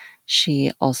enough,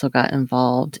 she also got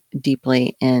involved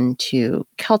deeply into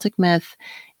Celtic myth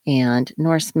and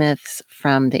Norse myths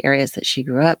from the areas that she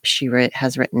grew up. She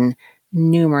has written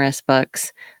numerous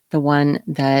books. The one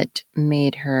that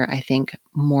made her, I think,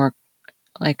 more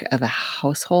like of a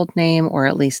household name, or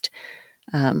at least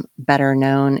better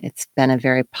known. It's been a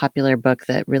very popular book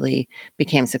that really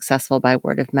became successful by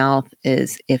word of mouth,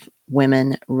 is If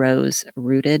Women Rose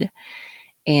Rooted.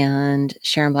 And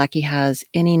Sharon Blackie has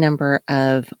any number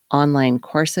of online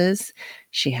courses.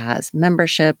 She has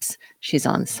memberships. She's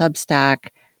on Substack.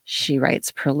 She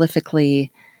writes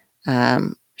prolifically.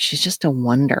 She's just a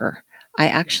wonder. I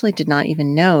actually did not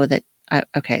even know that.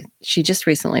 Okay, she just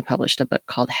recently published a book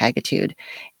called Haggitude,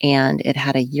 and it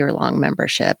had a year-long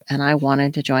membership, and I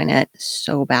wanted to join it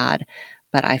so bad.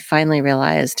 But I finally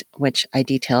realized, which I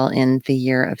detail in The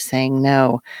Year of Saying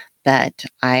No, that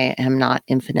I am not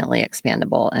infinitely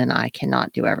expandable and I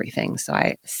cannot do everything. So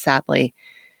I sadly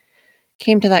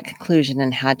came to that conclusion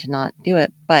and had to not do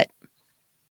it. But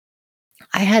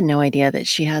I had no idea that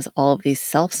she has all of these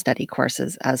self-study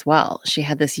courses as well. She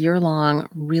had this year-long,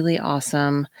 really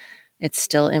awesome, it's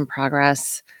still in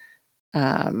progress,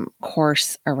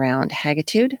 course around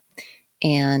Haggitude.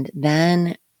 And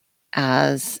then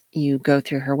as you go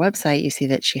through her website, you see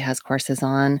that she has courses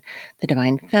on the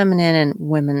divine feminine and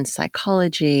women's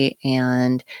psychology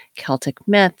and Celtic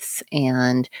myths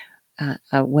and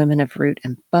women of root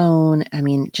and bone. I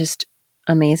mean, just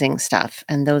amazing stuff.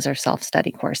 And those are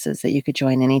self-study courses that you could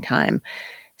join anytime.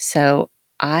 So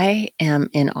I am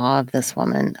in awe of this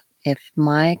woman. If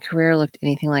my career looked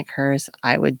anything like hers,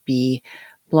 I would be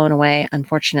blown away.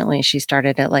 Unfortunately, she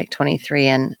started at like 23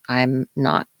 and I'm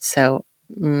not. So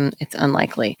it's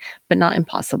unlikely, but not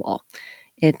impossible.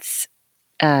 It's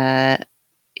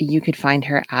you could find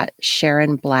her at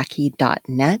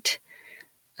sharonblackie.net.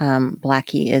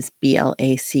 Blackie is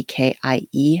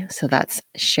Blackie. So that's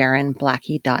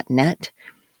sharonblackie.net.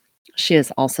 She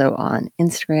is also on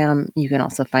Instagram. You can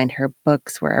also find her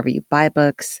books wherever you buy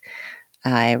books.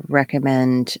 I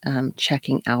recommend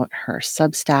checking out her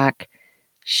Substack.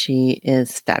 She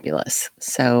is fabulous.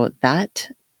 So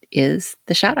that is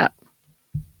the shout out.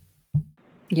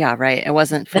 Yeah, right. It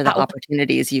wasn't for the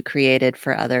opportunities you created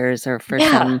for others or for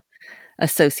some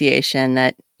association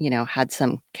that, had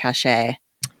some cachet.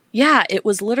 Yeah, it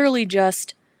was literally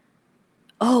just,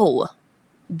 oh,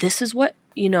 this is what,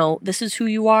 this is who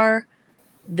you are.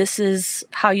 This is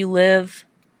how you live.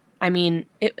 I mean,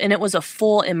 it was a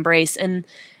full embrace. And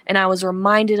I was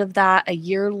reminded of that a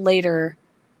year later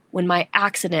when my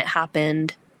accident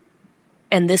happened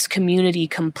and this community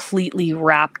completely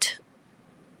wrapped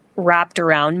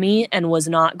around me and was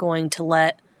not going to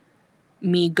let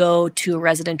me go to a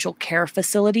residential care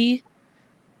facility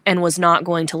and was not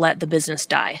going to let the business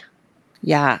die.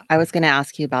 Yeah, I was gonna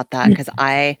ask you about that because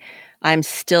I'm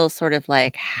still sort of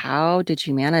like, how did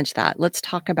you manage that? Let's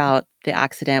talk about the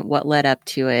accident, what led up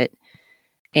to it,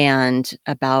 and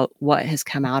about what has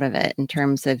come out of it in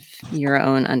terms of your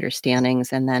own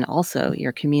understandings and then also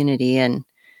your community and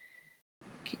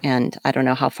I don't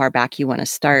know how far back you want to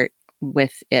start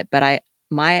with it, but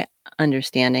my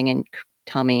understanding and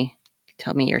tell me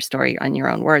your story on your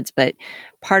own words, but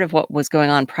part of what was going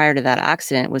on prior to that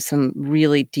accident was some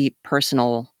really deep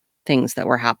personal things that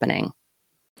were happening.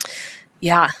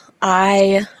 Yeah,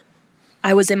 I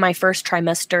was in my first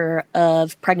trimester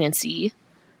of pregnancy,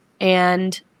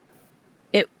 and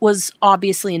it was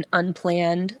obviously an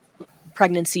unplanned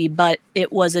pregnancy, but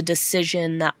it was a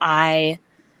decision that I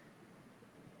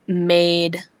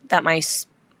made, that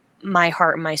my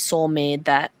heart and my soul made,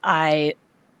 that I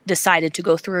decided to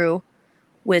go through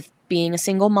with being a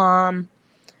single mom,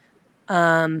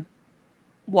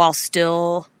 while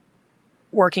still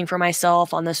working for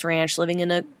myself on this ranch, living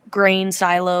in a grain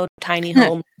silo, tiny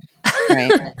home.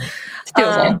 Right. It's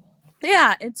doable.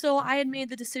 Yeah. And so I had made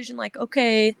the decision like,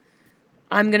 okay,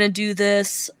 I'm going to do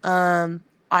this. I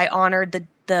honored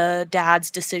the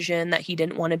dad's decision that he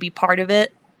didn't want to be part of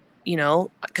it, you know,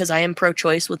 because I am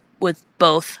pro-choice with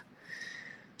both.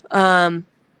 And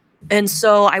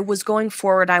so I was going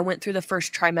forward. I went through the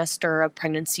first trimester of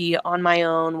pregnancy on my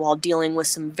own while dealing with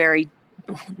some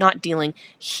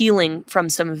healing from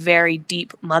some very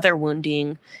deep mother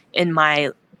wounding in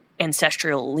my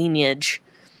ancestral lineage.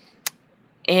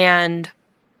 And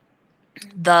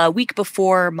the week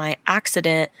before my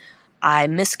accident, I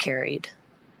miscarried.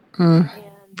 And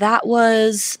that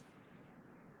was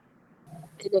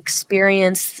an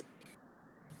experience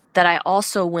that I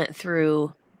also went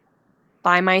through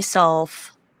by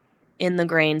myself in the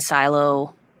grain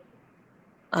silo,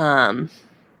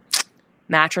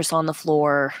 mattress on the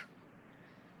floor,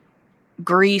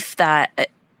 grief that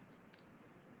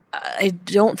I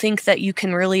don't think that you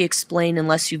can really explain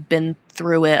unless you've been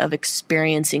through it, of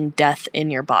experiencing death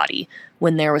in your body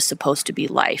when there was supposed to be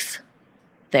life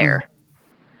there.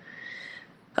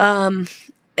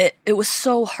 It was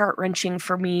so heart-wrenching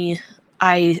for me.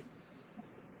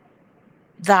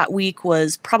 That week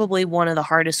was probably one of the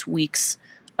hardest weeks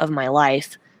of my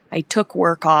life. I took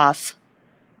work off,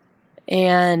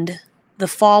 and the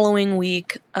following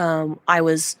week, I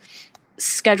was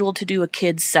scheduled to do a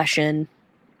kids session.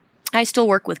 I still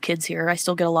work with kids here. I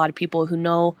still get a lot of people who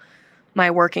know my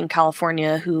work in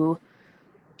California who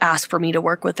ask for me to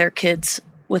work with their kids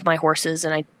with my horses,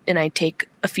 and I take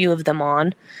a few of them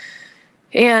on.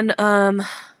 And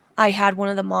I had one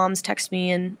of the moms text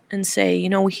me and say, you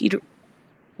know,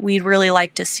 we'd really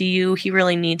like to see you. He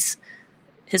really needs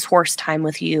his horse time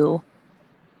with you.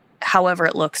 However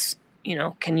it looks, you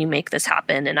know, can you make this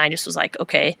happen? And I just was like,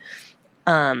 okay,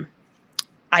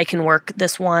 I can work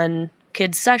this one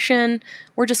kids session.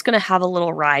 We're just going to have a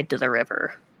little ride to the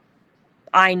river.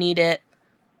 I need it.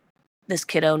 This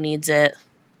kiddo needs it.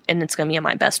 And it's going to be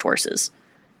my best horses.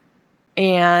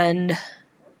 And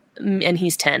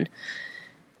he's 10.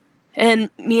 And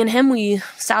me and him, we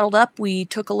saddled up. We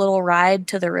took a little ride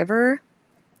to the river,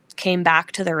 came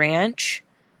back to the ranch.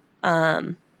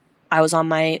 I was on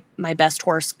my best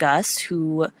horse, Gus,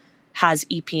 who has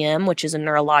EPM, which is a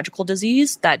neurological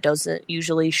disease that doesn't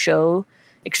usually show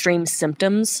extreme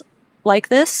symptoms like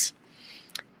this.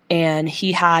 And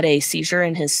he had a seizure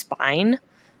in his spine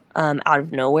out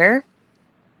of nowhere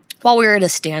while we were at a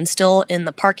standstill in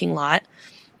the parking lot.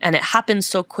 And it happened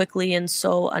so quickly and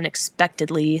so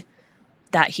unexpectedly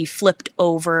that he flipped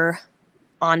over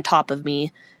on top of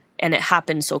me. And it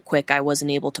happened so quick I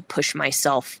wasn't able to push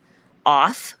myself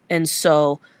off. And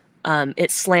so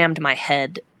it slammed my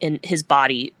head, and his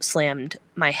body slammed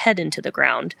my head into the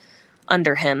ground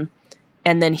under him.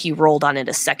 And then he rolled on it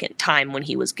a second time when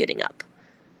he was getting up.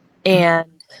 And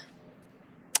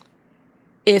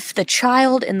if the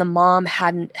child and the mom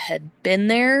had been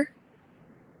there,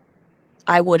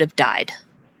 I would have died.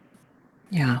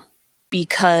 Yeah.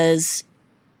 Because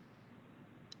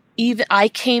even I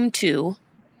came to,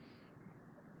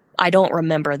 I don't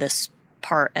remember this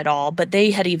part at all, but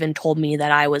they had even told me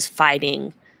that I was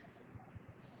fighting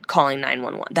calling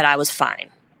 911, that I was fine.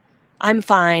 I'm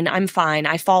fine.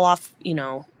 I fall off, you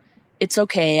know, it's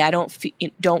okay. I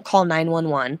don't call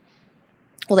 911.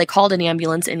 Well, they called an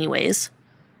ambulance anyways.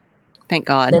 Thank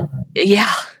God.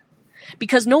 Yeah.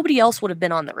 Because nobody else would have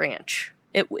been on the ranch.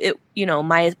 It you know,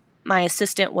 my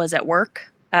assistant was at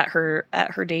work at her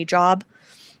day job.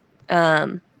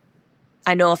 I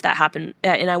know if that happened,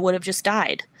 and I would have just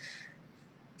died.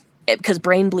 Because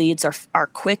brain bleeds are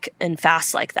quick and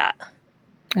fast like that.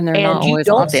 And they're not always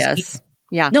obvious.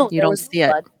 Yeah, No, you don't see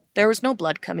it. There was no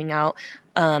blood coming out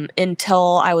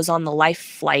until I was on the life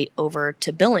flight over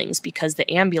to Billings, because the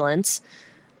ambulance,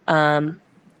 they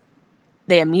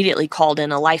immediately called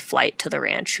in a life flight to the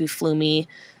ranch, who flew me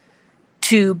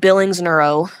to Billings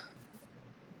Neuro.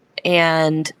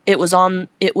 And it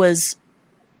was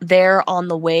there on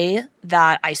the way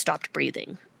that I stopped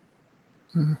breathing.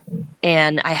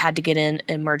 And I had to get in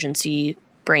emergency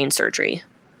brain surgery.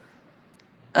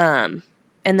 And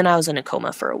then I was in a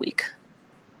coma for a week.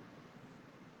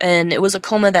 And it was a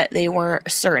coma that they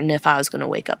weren't certain if I was going to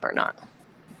wake up or not.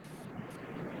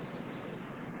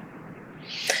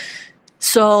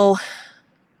 So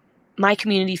my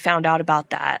community found out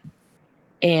about that,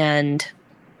 and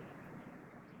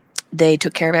they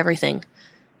took care of everything.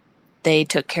 They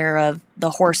took care of the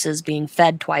horses being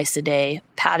fed twice a day,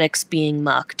 paddocks being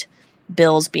mucked,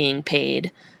 bills being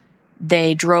paid.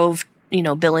 They drove,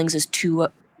 Billings is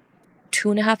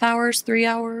 2.5 hours, 3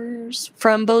 hours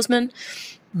from Bozeman.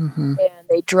 Mm-hmm. And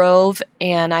they drove,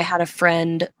 and I had a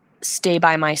friend stay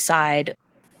by my side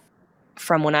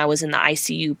from when I was in the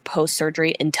ICU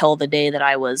post-surgery until the day that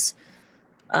I was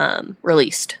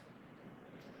released.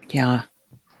 Yeah.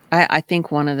 I think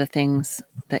one of the things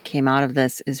that came out of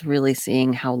this is really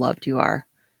seeing how loved you are.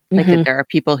 Like that there are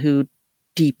people who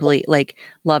deeply, like,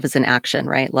 love is an action,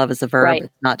 right? Love is a verb. Right.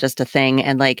 It's not just a thing.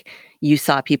 And like, you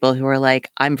saw people who were like,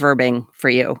 I'm verbing for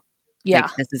you. Yeah.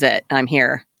 Like, this is it. I'm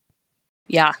here.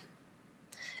 Yeah.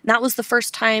 And that was the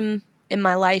first time in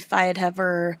my life I had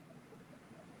ever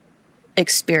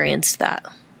experienced that.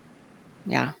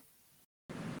 Yeah.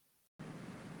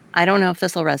 I don't know if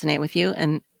this will resonate with you,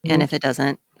 and if it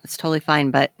doesn't, it's totally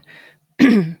fine. But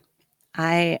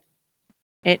it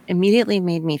immediately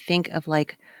made me think of,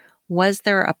 like, was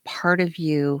there a part of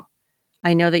you?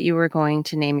 I know that you were going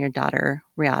to name your daughter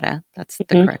Riata. That's the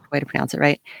correct way to pronounce it,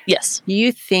 right? Yes. Do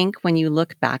you think when you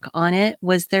look back on it,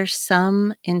 was there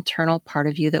some internal part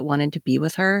of you that wanted to be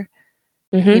with her?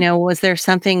 Was there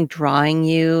something drawing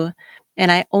you?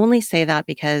 And I only say that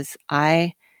because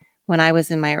when I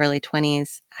was in my early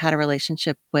 20s, had a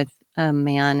relationship with a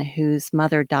man whose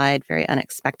mother died very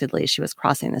unexpectedly. She was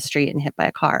crossing the street and hit by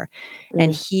a car.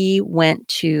 And he went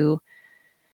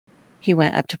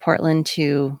up to Portland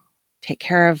to take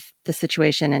care of the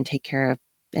situation and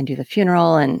do the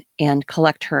funeral and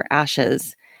collect her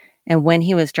ashes. And when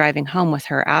he was driving home with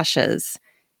her ashes,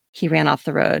 he ran off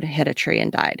the road, hit a tree,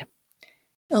 and died.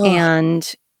 Oh.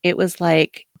 And it was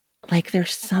like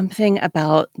there's something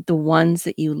about the ones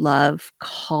that you love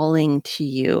calling to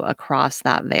you across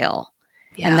that veil.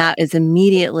 Yeah. And that is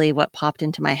immediately what popped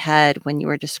into my head when you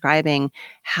were describing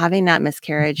having that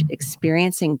miscarriage,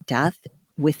 experiencing death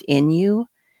within you,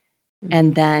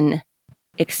 and then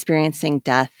experiencing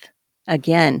death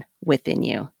again within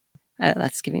you.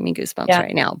 That's giving me goosebumps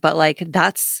right now. But like,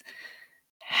 that's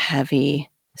heavy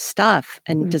stuff.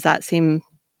 And does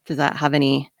that have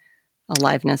any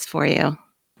aliveness for you?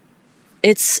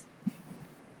 It's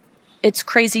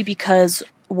crazy because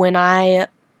when I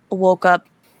woke up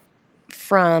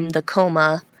from the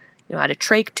coma, I had a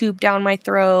trach tube down my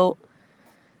throat.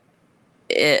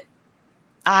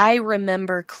 I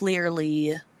remember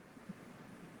clearly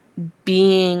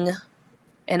being,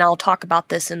 and I'll talk about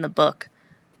this in the book,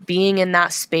 being in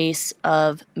that space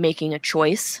of making a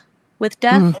choice with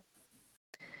death.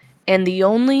 And the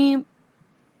only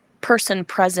person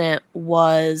present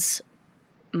was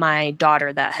my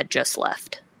daughter that had just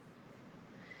left.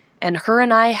 And her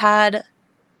and I had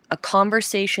a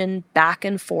conversation back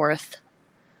and forth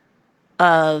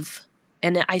of,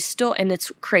 and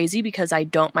it's crazy because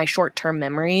my short-term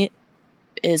memory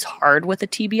is hard with a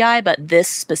TBI, but this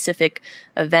specific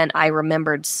event I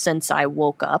remembered since I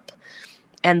woke up.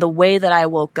 And the way that I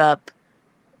woke up,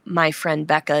 my friend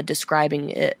Becca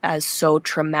describing it as so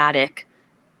traumatic,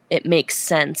 it makes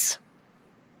sense.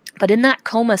 But in that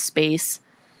coma space,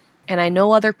 and I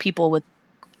know other people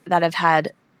that have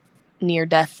had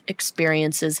near-death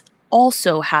experiences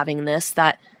also having this,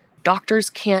 that doctors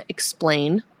can't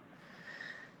explain.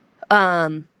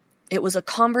 It was a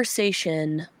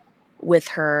conversation with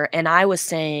her, and I was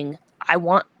saying, I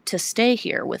want to stay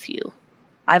here with you.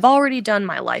 I've already done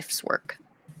my life's work.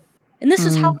 And this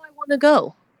is how I want to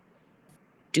go.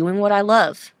 Doing what I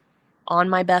love. On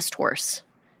my best horse.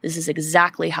 This is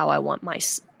exactly how I want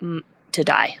to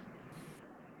die.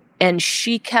 And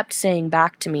she kept saying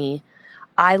back to me,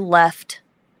 I left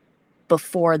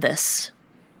before this.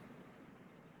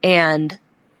 And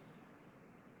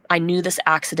I knew this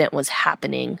accident was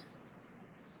happening.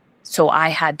 So I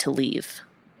had to leave.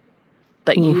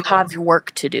 But you have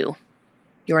work to do.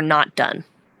 You're not done.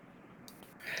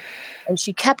 And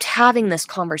she kept having this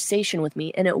conversation with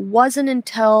me. And it wasn't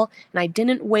until, and I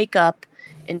didn't wake up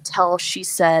until she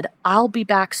said, I'll be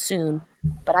back soon,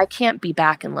 but I can't be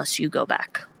back unless you go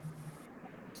back.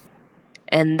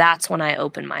 And that's when I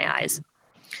opened my eyes.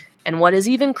 And what is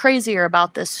even crazier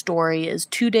about this story is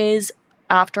 2 days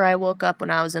after I woke up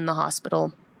when I was in the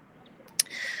hospital,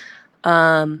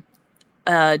 a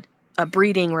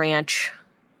breeding ranch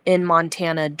in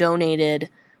Montana donated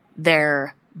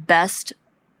their best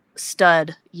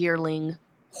stud yearling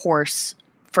horse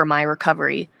for my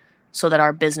recovery so that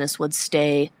our business would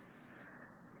stay,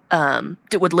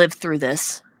 it would live through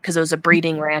this, because it was a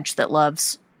breeding ranch that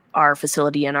loves our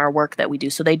facility and our work that we do.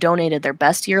 So they donated their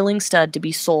best yearling stud to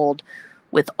be sold,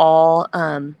 with all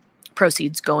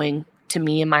proceeds going to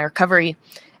me and my recovery.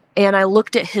 And I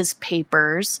looked at his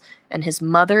papers, and his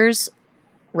mother's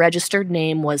registered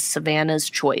name was Savanah's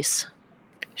Choice.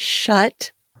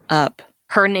 Shut up.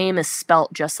 Her name is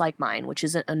spelt just like mine, which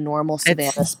isn't a normal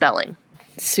Savanah spelling.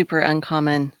 Super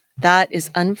uncommon. That's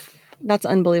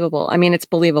unbelievable. I mean, it's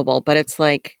believable, but it's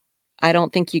like, I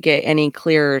don't think you get any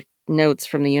clear notes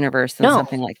from the universe than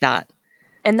something like that.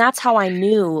 And that's how I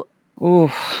knew,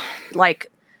 ooh, like,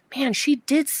 man, she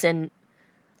did send,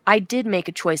 I did make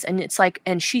a choice. And it's like,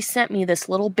 and she sent me this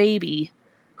little baby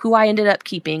who I ended up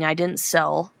keeping. I didn't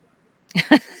sell.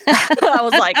 I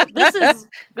was like, this is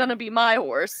gonna be my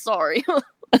horse, sorry.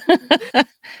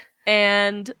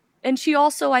 and she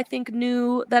also, I think,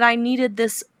 knew that I needed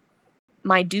this.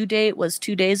 My due date was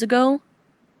 2 days ago.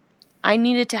 I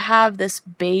needed to have this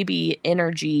baby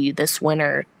energy this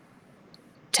winter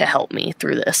to help me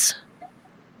through this.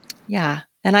 Yeah.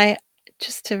 And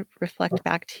just to reflect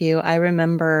back to you, I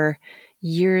remember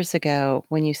years ago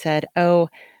when you said, oh,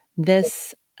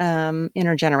 this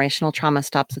intergenerational trauma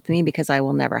stops with me because I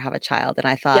will never have a child. And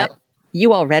I thought,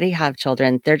 you already have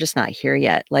children. They're just not here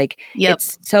yet. Like,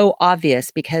 it's so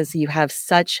obvious because you have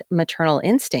such maternal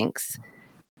instincts.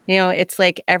 You know, it's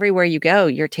like everywhere you go,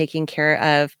 you're taking care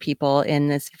of people in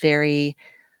this very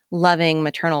loving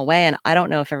maternal way. And I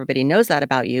don't know if everybody knows that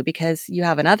about you, because you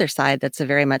have another side that's a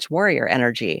very much warrior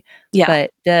energy. Yeah.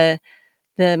 But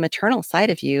the maternal side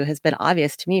of you has been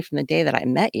obvious to me from the day that I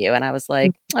met you. And I was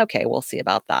like, okay, we'll see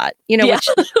about that. You know, which,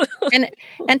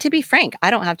 and to be frank,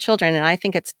 I don't have children. And I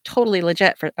think it's totally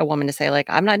legit for a woman to say, like,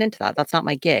 I'm not into that. That's not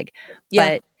my gig.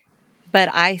 Yeah.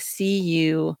 But I see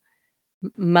you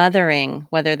mothering,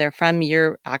 whether they're from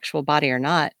your actual body or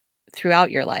not,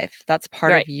 throughout your life. That's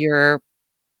part of your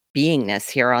beingness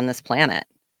here on this planet.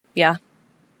 Yeah.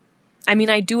 I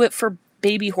mean, I do it for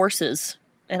baby horses,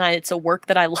 and it's a work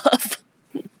that I love.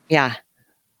 Yeah.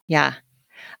 Yeah.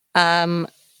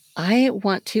 I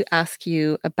want to ask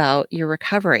you about your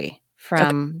recovery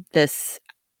from this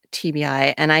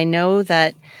TBI. And I know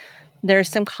that there's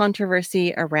some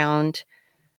controversy around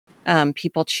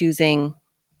people choosing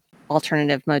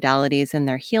alternative modalities in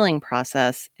their healing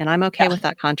process. And I'm okay with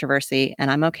that controversy.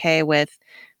 And I'm okay with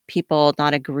people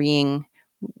not agreeing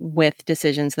with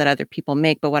decisions that other people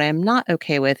make. But what I'm not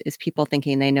okay with is people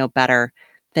thinking they know better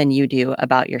than you do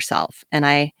about yourself.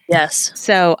 And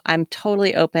so I'm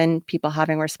totally open, people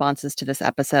having responses to this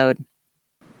episode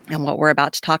and what we're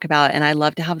about to talk about. And I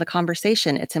love to have the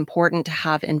conversation. It's important to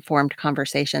have informed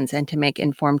conversations and to make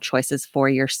informed choices for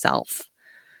yourself.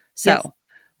 So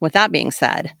with that being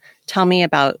said, tell me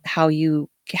about how you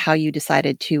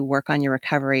decided to work on your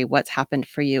recovery, what's happened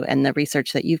for you, and the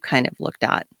research that you've kind of looked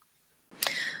at.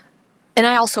 And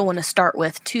I also want to start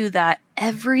with, too, that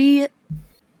every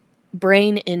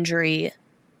brain injury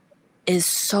is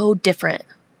so different.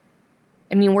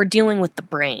 I mean, we're dealing with the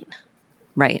brain.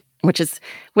 Right. Which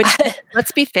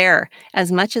let's be fair,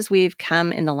 as much as we've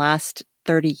come in the last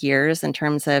 30 years in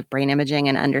terms of brain imaging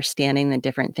and understanding the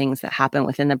different things that happen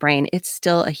within the brain, it's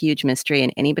still a huge mystery.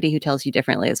 And anybody who tells you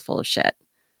differently is full of shit.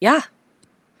 Yeah.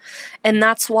 And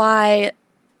that's why,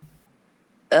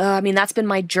 that's been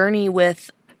my journey with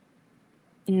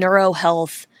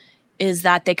neurohealth, is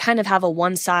that they kind of have a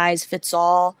one size fits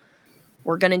all.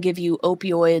 We're going to give you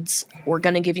opioids, we're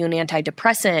going to give you an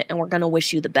antidepressant, and we're going to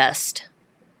wish you the best.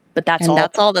 But that's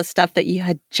all the stuff that you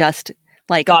had just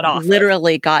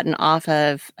gotten off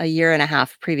of a year and a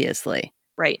half previously.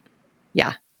 Right.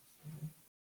 Yeah.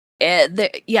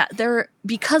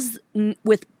 Because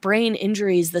with brain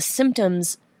injuries, the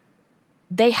symptoms,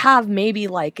 they have maybe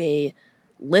like a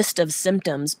list of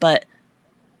symptoms, but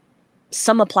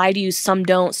some apply to you, some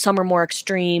don't, some are more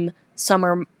extreme, some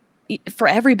are, for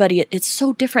everybody, it's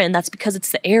so different. And that's because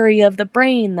it's the area of the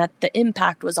brain that the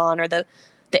impact was on, or the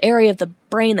area of the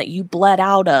brain that you bled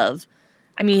out of.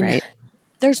 I mean,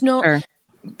 there's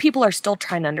people are still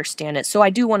trying to understand it. So I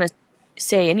do want to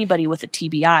say, anybody with a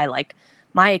TBI, like,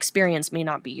 my experience may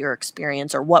not be your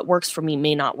experience, or what works for me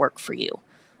may not work for you.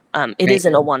 It Right.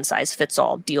 isn't a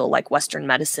one-size-fits-all deal like Western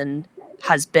medicine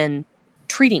has been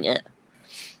treating it.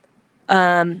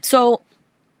 So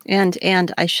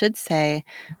And I should say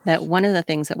that one of the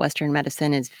things that Western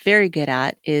medicine is very good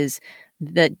at is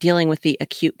dealing with the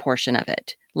acute portion of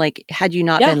it. Like, had you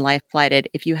not yeah, been life flighted,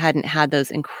 if you hadn't had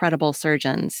those incredible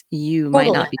surgeons, you might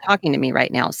totally. not be talking to me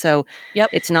right now. So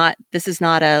Yep. this is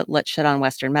not a let's shit on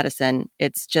Western medicine.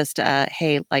 It's just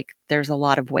hey, like there's a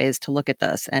lot of ways to look at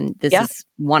this, and this Yeah. is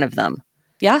one of them.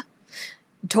 Yeah.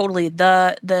 Totally.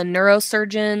 The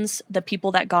neurosurgeons, the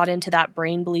people that got into that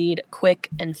brain bleed quick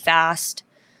and fast,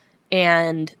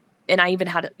 and I even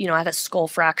had a skull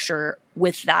fracture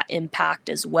with that impact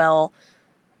as well,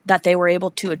 that they were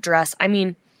able to address. I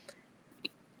mean,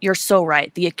 you're so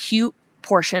right. The acute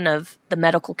portion of the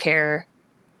medical care,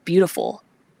 beautiful.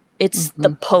 It's the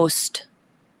post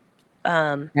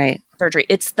Right. surgery.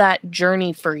 It's that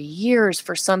journey for years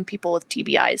for some people with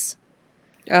TBIs,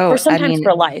 or Oh, I sometimes mean,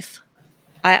 for life.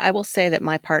 I will say that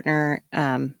my partner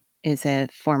is a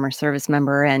former service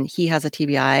member, and he has a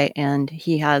TBI, and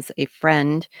he has a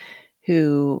friend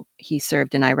who he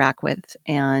served in Iraq with,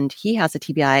 and he has a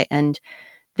TBI. And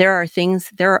there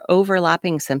are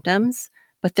overlapping symptoms,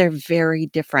 but they're very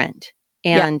different.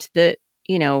 Yeah. And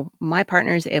my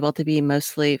partner is able to be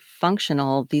mostly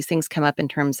functional. These things come up in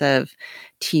terms of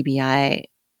TBI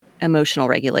emotional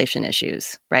regulation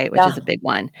issues, right? Which Yeah. is a big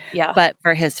one. Yeah. But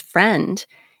for his friend,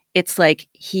 it's like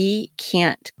he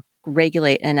can't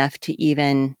regulate enough to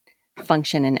even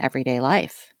function in everyday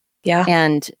life. Yeah.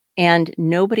 And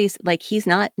nobody's like,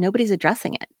 nobody's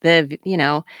addressing it.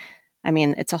 I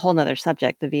mean, it's a whole nother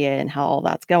subject, the VA and how all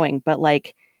that's going, but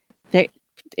like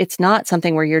it's not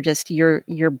something where you're just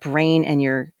your brain and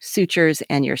your sutures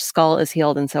and your skull is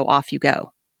healed and so off you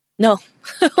go. No.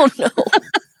 Oh no.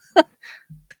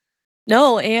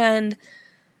 No, and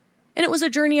it was a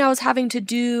journey I was having to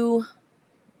do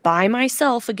by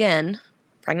myself again.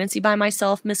 Pregnancy by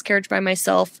myself, miscarriage by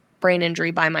myself, brain injury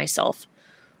by myself.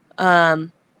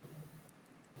 When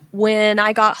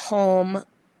I got home,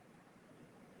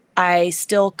 I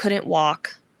still couldn't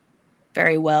walk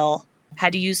very well.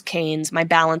 Had to use canes. My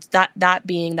balance, that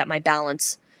being that my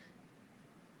balance,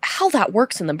 how that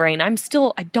works in the brain, I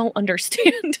don't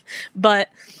understand. But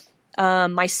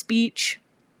my speech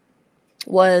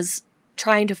was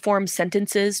trying to form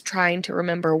sentences, trying to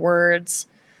remember words.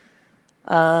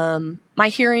 My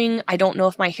hearing, I don't know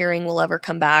if my hearing will ever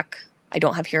come back. I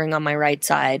don't have hearing on my right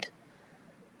side.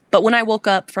 But when I woke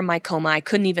up from my coma, I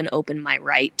couldn't even open my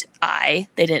right eye.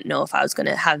 They didn't know if I was going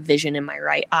to have vision in my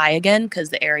right eye again because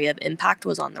the area of impact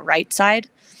was on the right side.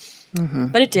 Mm-hmm.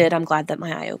 But it did. I'm glad that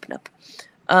my eye opened up.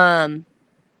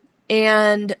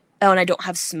 And I don't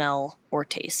have smell or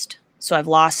taste. So I've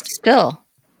lost. Still.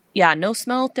 Yeah, no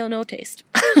smell, still no taste.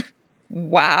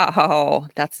 Wow.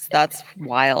 That's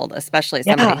wild, especially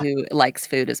somebody who likes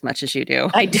food as much as you do.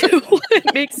 I do.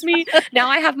 It makes me, now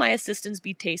I have my assistants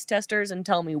be taste testers and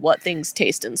tell me what things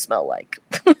taste and smell like.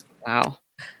 Wow.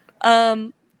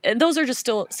 And those are just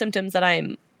still symptoms that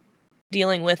I'm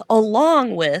dealing with,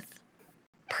 along with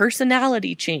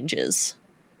personality changes.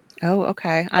 Oh,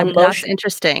 okay. That's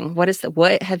interesting.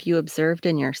 What have you observed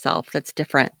in yourself that's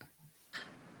different?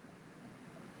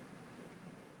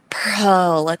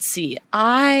 Oh, let's see.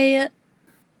 I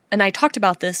talked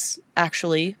about this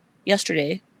actually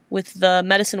yesterday with the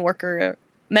medicine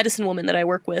woman that I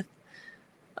work with.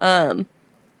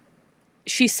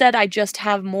 She said I just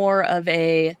have more of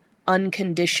a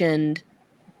unconditioned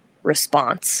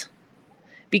response,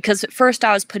 because at first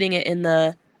I was putting it in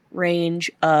the range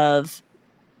of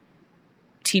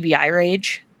TBI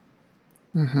rage.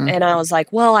 Mm-hmm. And I was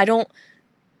like, well, I don't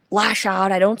lash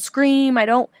out. I don't scream.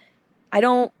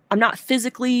 I'm not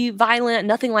physically violent,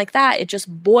 nothing like that. It just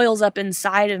boils up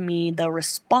inside of me, the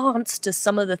response to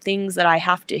some of the things that I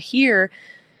have to hear.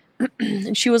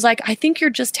 And she was like, I think you're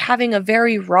just having a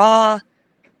very raw,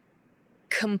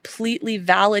 completely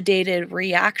validated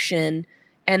reaction,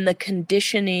 and the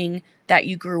conditioning that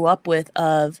you grew up with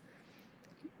of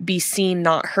be seen,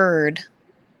 not heard,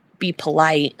 be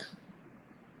polite,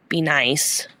 be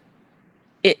nice.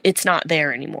 It's not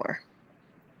there anymore.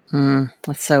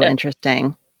 That's so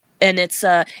interesting. And it's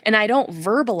and I don't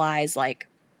verbalize like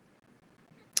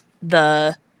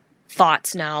the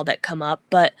thoughts now that come up,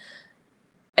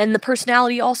 and the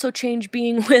personality also changed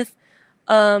being with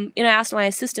I asked my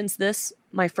assistants this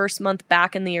my first month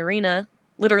back in the arena,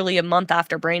 literally a month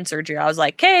after brain surgery. I was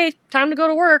like, hey, time to go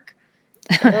to work.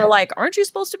 And they're like, aren't you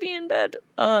supposed to be in bed?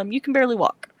 You can barely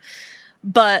walk.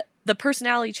 But the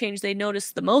personality change they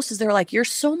noticed the most is they're like, you're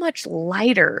so much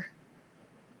lighter.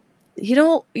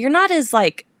 you're not as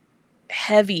like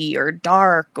heavy or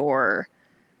dark, or,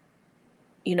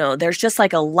 there's just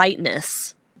like a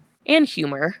lightness and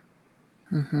humor.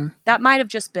 Mm-hmm. That might have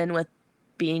just been with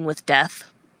being with death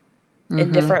in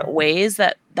Mm-hmm. different ways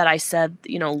that I said,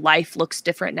 life looks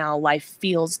different now. Life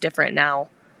feels different now.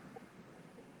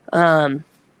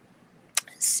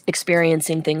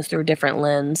 Experiencing things through a different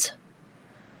lens.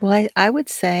 Well, I would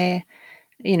say,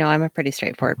 I'm a pretty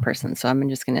straightforward person, so I'm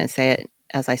just going to say it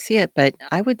as I see it. But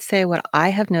I would say what I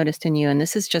have noticed in you, and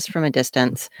this is just from a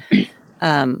distance,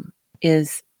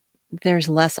 is there's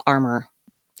less armor.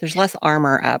 There's less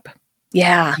armor up.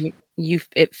 Yeah.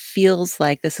 It feels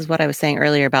like, this is what I was saying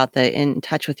earlier about the in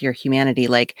touch with your humanity.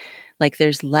 Like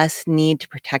there's less need to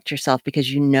protect yourself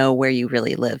because you know where you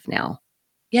really live now.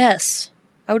 Yes,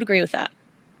 I would agree with that.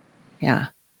 Yeah.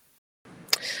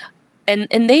 And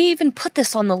they even put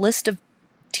this on the list of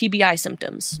TBI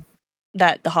symptoms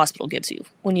that the hospital gives you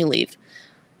when you leave.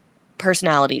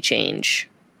 Personality change,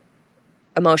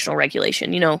 emotional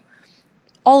regulation,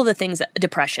 all of the things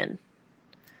depression.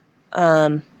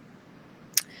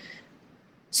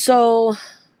 So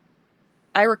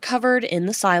I recovered in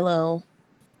the silo,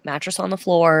 mattress on the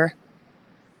floor.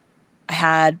 I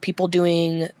had people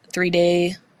doing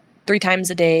 3 times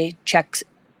a day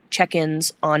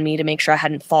check-ins on me to make sure I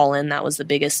hadn't fallen. That was the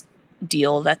biggest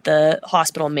deal that the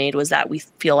hospital made, was that we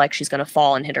feel like she's going to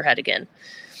fall and hit her head again.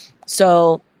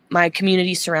 So my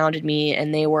community surrounded me,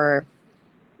 and they were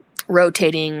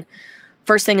rotating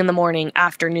first thing in the morning,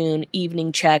 afternoon,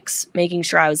 evening checks, making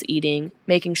sure I was eating,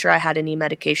 making sure I had any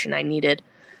medication I needed.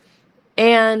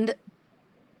 And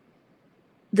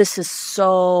this is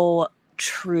so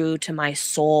true to my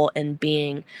soul and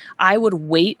being. I would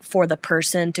wait for the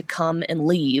person to come and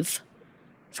leave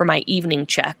for my evening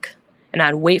check, and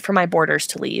I'd wait for my boarders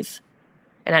to leave,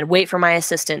 and I'd wait for my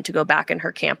assistant to go back in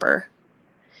her camper,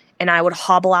 and I would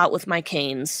hobble out with my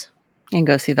canes And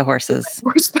go see the horses.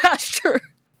 horse pasture.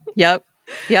 Yep.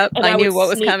 And I knew what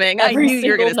was coming. I knew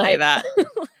you were going to say that.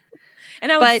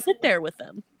 And I would sit there with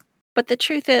them. But the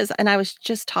truth is, and I was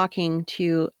just talking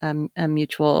to a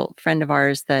mutual friend of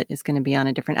ours that is going to be on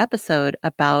a different episode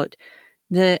about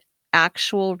the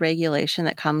actual regulation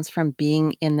that comes from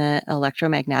being in the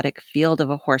electromagnetic field of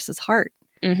a horse's heart.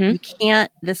 Mm-hmm. You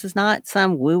can't, this is not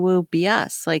some woo-woo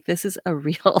BS. Like, this is a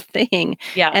real thing.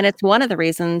 Yeah. And it's one of the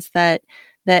reasons that,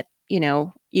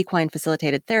 equine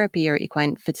facilitated therapy or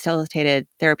equine facilitated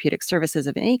therapeutic services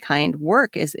of any kind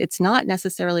work is, it's not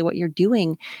necessarily what you're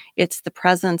doing. It's the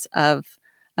presence of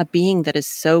a being that is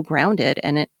so grounded.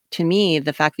 And to me,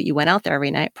 the fact that you went out there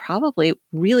every night probably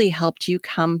really helped you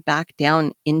come back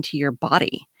down into your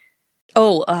body.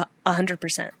 Oh,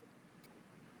 100%.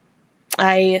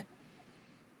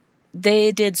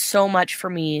 They did so much for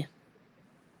me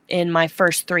in my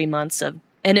first 3 months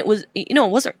and it was, it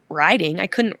wasn't riding. I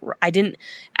didn't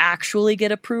actually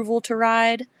get approval to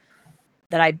ride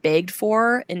that I begged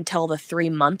for until the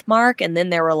 3-month mark. And then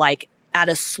they were like, at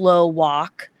a slow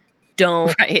walk,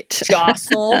 don't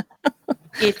jostle.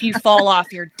 If you fall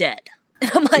off, you're dead.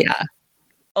 And I'm like,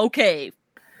 okay,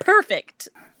 perfect.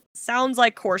 Sounds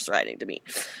like horse riding to me.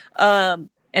 And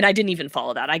I didn't even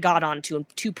follow that. I got on to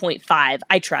 2.5.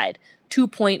 I tried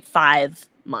 2.5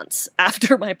 months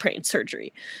after my brain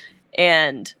surgery.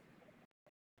 And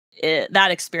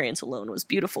that experience alone was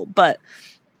beautiful. But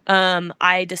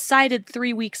I decided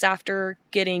 3 weeks after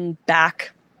getting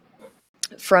back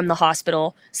from the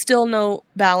hospital, still no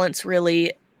balance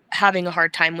really, having a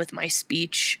hard time with my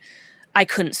speech. I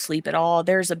couldn't sleep at all.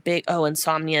 There's a big,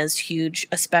 insomnia is huge,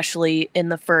 especially in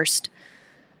the first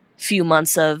few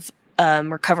months of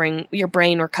your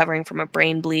brain recovering from a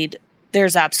brain bleed.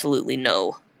 There's absolutely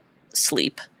no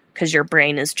sleep because your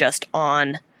brain is just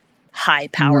on high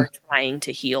power trying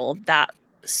to heal that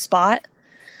spot.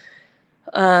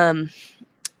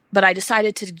 But I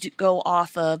decided to go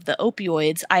off of the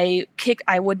opioids.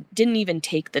 Didn't even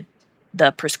take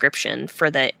the prescription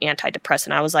for the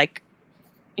antidepressant. I was like,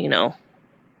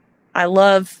 I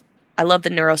love the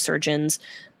neurosurgeons,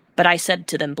 but I said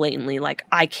to them blatantly, like,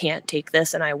 I can't take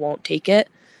this and I won't take it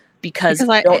because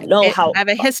I don't know how. I have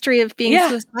a history of being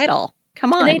suicidal.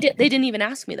 Come on. And they didn't even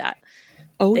ask me that.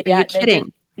 Oh, are you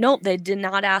kidding? Nope, they did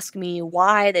not ask me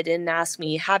why. They didn't ask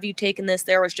me, have you taken this?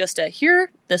 There was just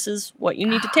this is what you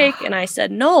need to take. And I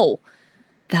said, no.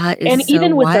 That is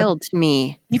so wild to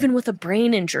me. Even with a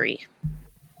brain injury,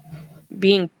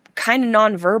 being kind of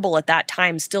nonverbal at that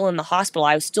time, still in the hospital,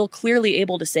 I was still clearly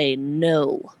able to say,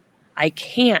 no, I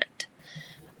can't.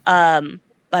 But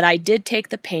I did take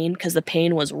the pain because the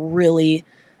pain was through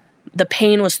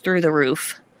the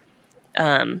roof,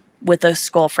 with a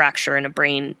skull fracture and a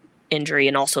brain injury,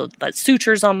 and also the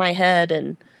sutures on my head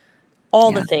and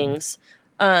all the things.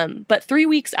 But 3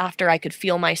 weeks after I could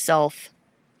feel myself,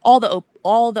 all the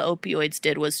opioids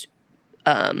did was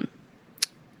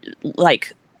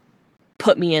like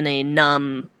put me in a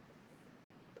numb,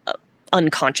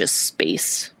 unconscious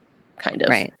space, kind of.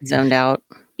 Right. Zoned out.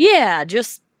 Yeah,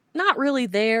 just not really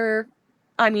there.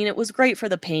 I mean, it was great for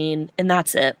the pain, and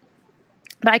that's it.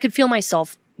 But I could feel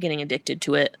myself getting addicted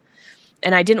to it,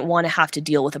 and I didn't want to have to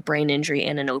deal with a brain injury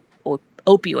and an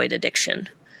opioid addiction.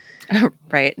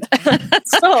 Right.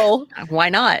 So why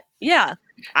not? Yeah,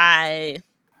 I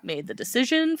made the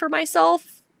decision for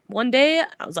myself one day.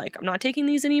 I was like, I'm not taking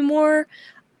these anymore.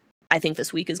 I think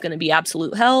this week is going to be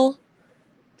absolute hell.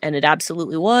 And it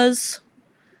absolutely was.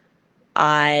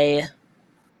 And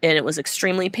it was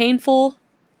extremely painful,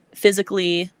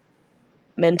 physically,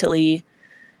 mentally.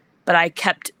 But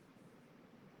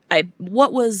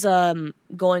what was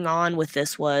going on with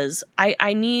this was I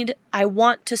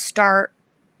want to start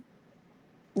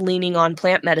leaning on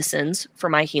plant medicines for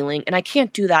my healing, and I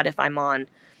can't do that if I'm on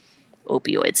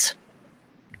opioids.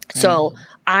 So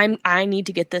I need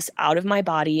to get this out of my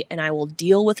body, and I will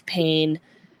deal with pain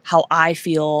how I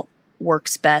feel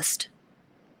works best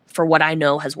for what I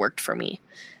know has worked for me.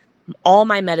 All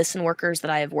my medicine workers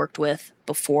that I have worked with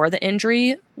before the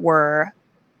injury were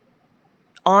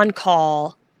on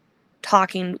call,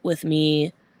 talking with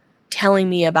me, telling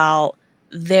me about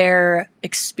their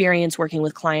experience working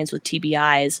with clients with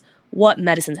TBIs, what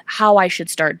medicines, how I should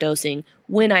start dosing,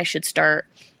 when I should start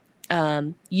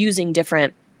using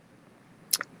different,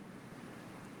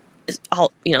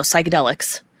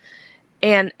 psychedelics,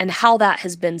 and how that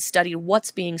has been studied,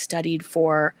 what's being studied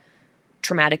for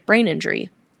traumatic brain injury.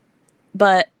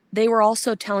 But they were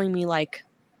also telling me, like,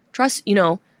 trust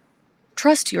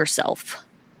yourself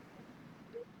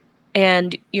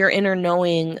and your inner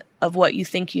knowing of what you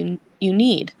think you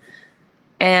need.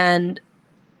 And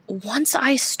once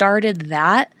I started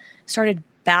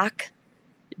back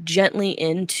gently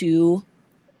into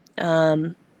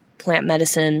plant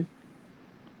medicine,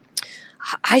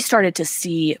 I started to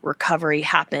see recovery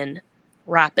happen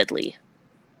rapidly.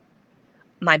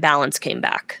 My balance came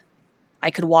back.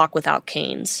 I could walk without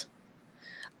canes.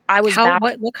 I was back.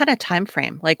 What kind of time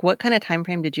frame? Like, what kind of time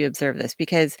frame did you observe this?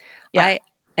 Because Yeah. I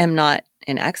am not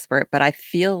an expert, but I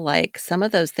feel like some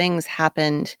of those things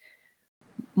happened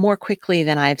more quickly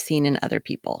than I've seen in other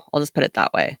people. I'll just put it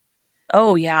that way.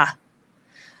 Oh, yeah.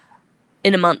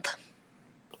 In a month.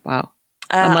 Wow.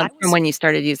 A month from when you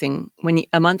started using,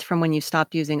 a month from when you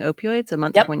stopped using opioids, a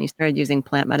month from when you started using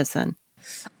plant medicine.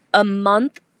 A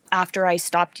month after I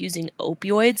stopped using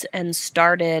opioids and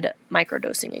started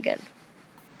microdosing again.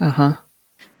 Uh-huh.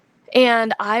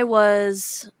 And I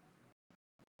was,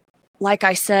 like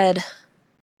I said,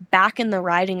 back in the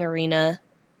riding arena.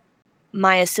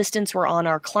 My assistants were on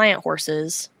our client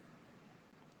horses,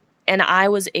 and I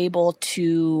was able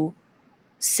to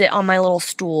sit on my little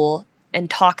stool and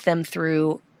talk them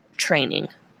through training.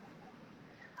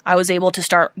 I was able to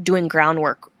start doing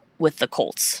groundwork with the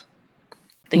colts,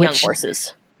 the young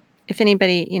horses. If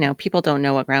anybody, people don't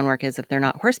know what groundwork is if they're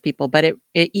not horse people, but it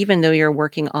even though you're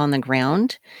working on the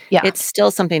ground, it's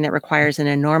still something that requires an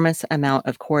enormous amount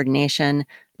of coordination,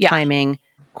 timing,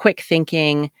 quick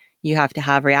thinking. You have to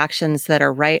have reactions that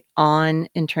are right on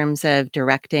in terms of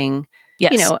directing,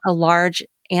 a large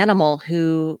animal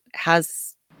who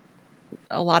has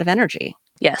a lot of energy.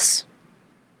 Yes.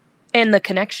 And the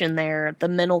connection there, the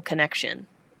mental connection,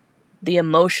 the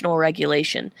emotional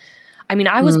regulation. I mean,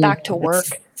 I was back to work.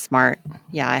 Smart.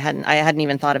 Yeah, I hadn't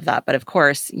even thought of that. But of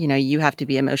course, you have to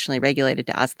be emotionally regulated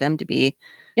to ask them to be.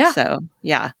 Yeah. So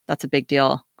yeah, that's a big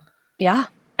deal. Yeah.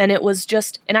 And it was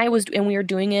just, and we were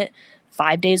doing it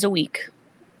 5 days a week.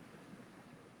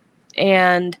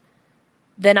 And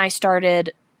then I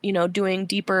started, doing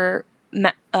deeper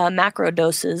macro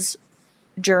doses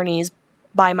journeys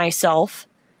by myself.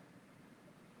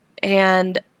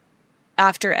 And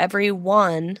after every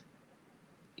one,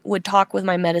 would talk with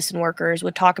my medicine workers,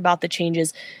 would talk about the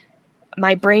changes,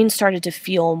 my brain started to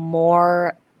feel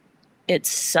more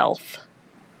itself.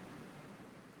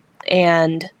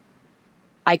 And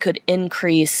I could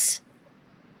increase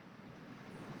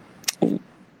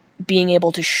being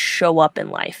able to show up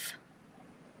in life.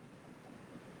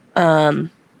 And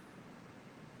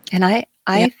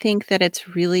I think that it's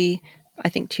really, I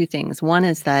think two things. One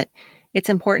is that it's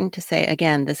important to say,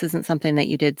 again, this isn't something that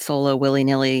you did solo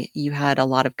willy-nilly. You had a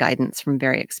lot of guidance from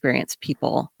very experienced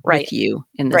people with you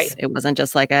in this. Right. It wasn't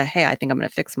just like hey, I think I'm going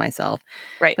to fix myself.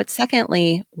 Right. But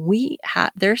secondly,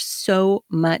 there's so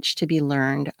much to be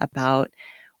learned about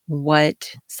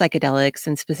what psychedelics,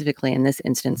 and specifically in this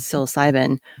instance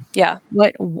psilocybin, Yeah.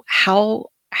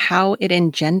 how it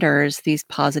engenders these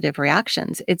positive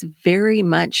reactions. It's very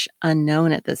much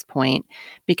unknown at this point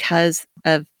because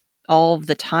of all of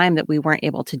the time that we weren't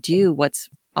able to do what's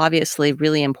obviously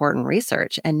really important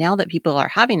research. And now that people are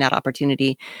having that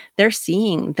opportunity, they're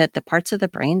seeing that the parts of the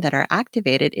brain that are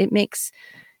activated, it makes,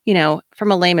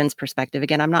 from a layman's perspective,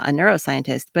 again, I'm not a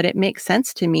neuroscientist, but it makes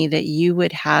sense to me that you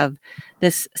would have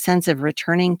this sense of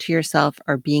returning to yourself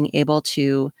or being able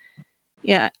to.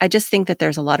 Yeah, I just think that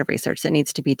there's a lot of research that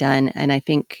needs to be done, and I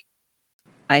think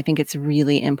it's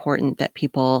really important that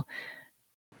people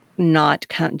not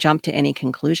jump to any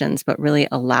conclusions, but really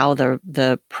allow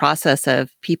the process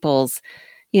of people's,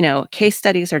 case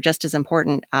studies are just as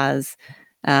important as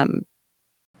um,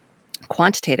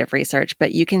 quantitative research,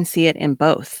 but you can see it in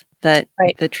both. That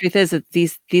Right. the truth is that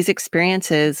these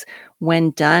experiences, when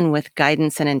done with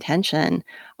guidance and intention,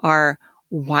 are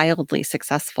wildly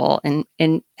successful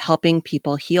in helping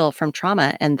people heal from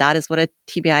trauma. And that is what a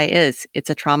TBI is. It's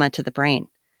a trauma to the brain.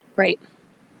 Right.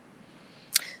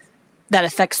 That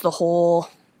affects the whole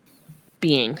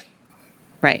being,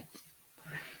 Right.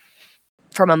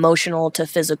 from emotional to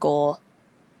physical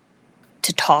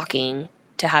to talking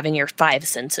to having your five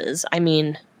senses. I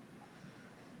mean,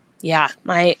 yeah,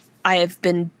 I've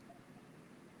been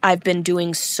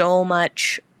doing so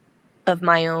much of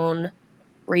my own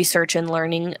research and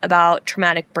learning about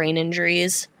traumatic brain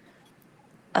injuries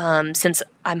since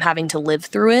I'm having to live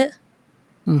through it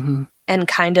Mm-hmm. and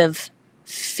kind of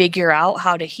figure out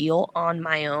how to heal on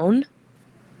my own.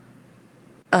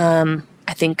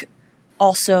 I think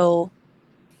also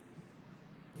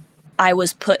I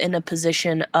was put in a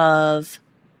position of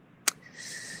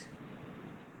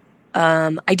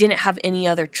I didn't have any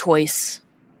other choice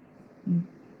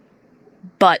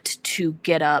but to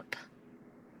get up,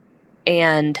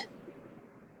 and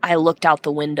I looked out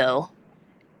the window,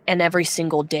 and every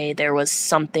single day there was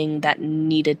something that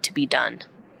needed to be done.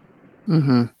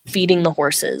 Mm-hmm. Feeding the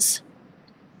horses,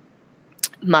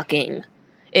 mucking,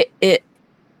 it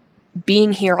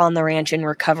being here on the ranch in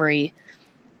recovery,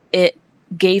 it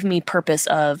gave me purpose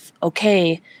of,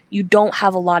 okay, you don't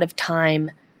have a lot of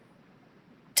time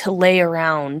to lay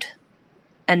around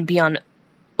and be on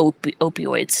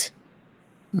opioids.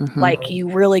 Mm-hmm. Like, you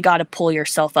really got to pull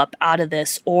yourself up out of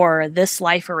this, or this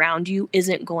life around you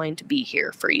isn't going to be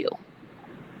here for you.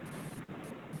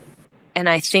 And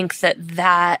I think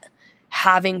that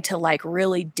having to like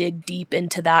really dig deep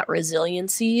into that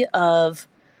resiliency of,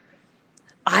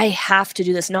 I have to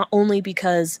do this not only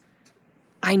because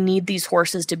I need these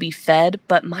horses to be fed,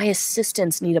 but my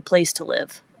assistants need a place to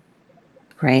live.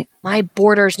 Right. My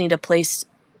boarders need a place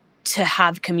to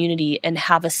have community and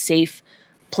have a safe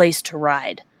place to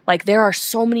ride. Like, there are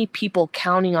so many people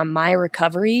counting on my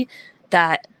recovery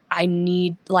that I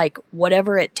need, like,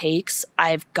 whatever it takes,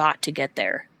 I've got to get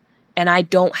there. And I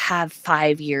don't have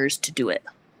 5 years to do it.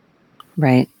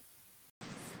 Right.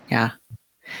 Yeah.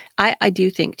 I do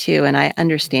think too, and I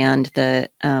understand the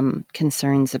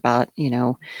concerns about,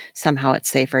 somehow it's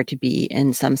safer to be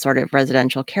in some sort of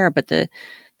residential care. But the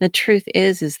truth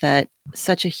is that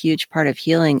such a huge part of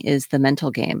healing is the mental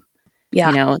game.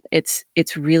 Yeah.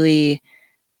 It's really,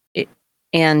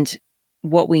 and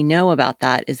what we know about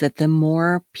that is that the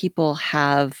more people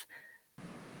have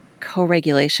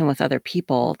co-regulation with other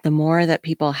people, the more that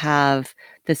people have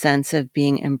the sense of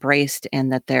being embraced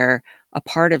and that they're a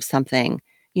part of something.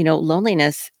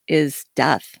 Loneliness is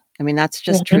death. I mean, that's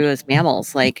just Mm-hmm. true as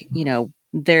mammals. Like,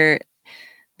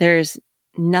 there's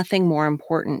nothing more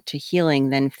important to healing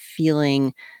than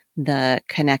feeling the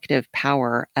connective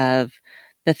power of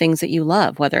the things that you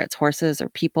love, whether it's horses or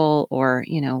people or,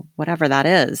 whatever that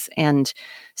is. And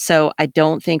so I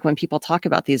don't think when people talk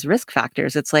about these risk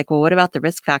factors, it's like, well, what about the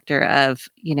risk factor of,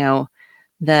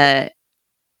 the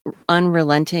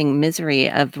unrelenting misery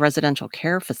of residential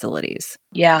care facilities?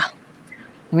 Yeah.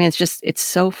 I mean, it's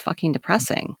so fucking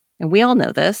depressing. And we all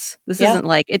know this. This Yeah. isn't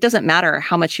like, it doesn't matter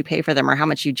how much you pay for them or how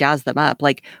much you jazz them up.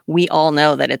 Like, we all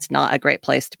know that it's not a great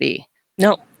place to be.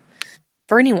 No.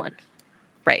 For anyone.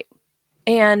 Right.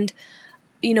 And,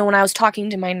 when I was talking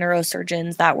to my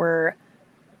neurosurgeons that were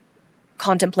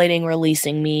contemplating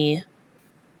releasing me,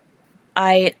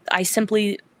 I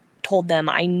simply told them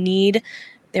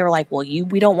they were like, well,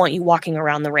 we don't want you walking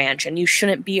around the ranch, and you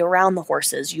shouldn't be around the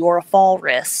horses. You're a fall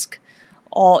risk.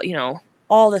 All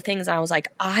the things. And I was like,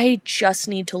 I just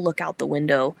need to look out the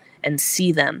window and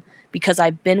see them, because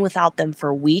I've been without them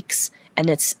for weeks and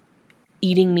it's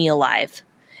eating me alive.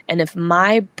 And if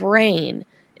my brain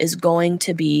is going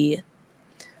to be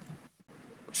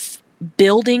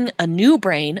building a new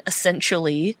brain,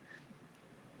 essentially,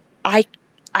 I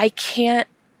can't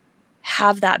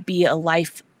have that be a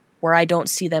life where I don't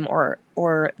see them or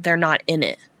they're not in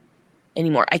it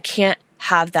anymore. I can't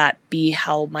have that be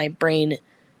how my brain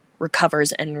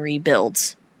recovers and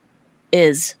rebuilds,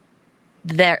 is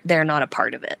they're not a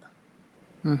part of it.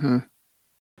 Mm-hmm.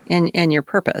 And your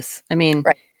purpose. I mean,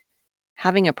 Right.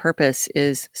 having a purpose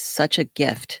is such a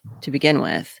gift to begin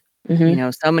with. Mm-hmm.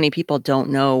 So many people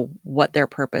don't know what their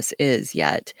purpose is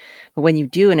yet. But when you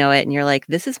do know it and you're like,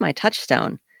 this is my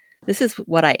touchstone, this is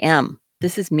what I am,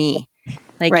 this is me.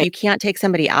 Like, Right. you can't take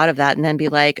somebody out of that and then be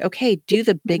like, okay, do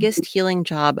the biggest healing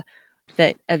job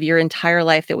that of your entire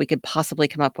life that we could possibly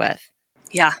come up with.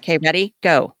 Yeah. Okay, ready?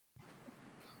 Go.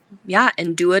 Yeah.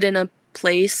 And do it in a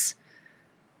place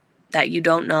that you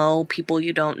don't know, people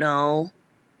you don't know,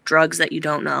 drugs that you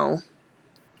don't know.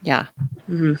 Yeah.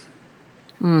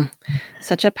 Mm-hmm.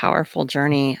 Such a powerful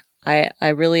journey. I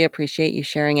really appreciate you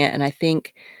sharing it. And I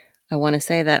think I want to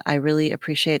say that I really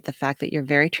appreciate the fact that you're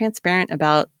very transparent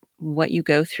about what you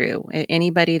go through.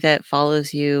 Anybody that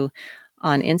follows you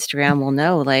on Instagram will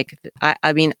know, like,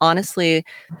 I mean, honestly,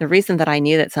 the reason that I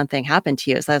knew that something happened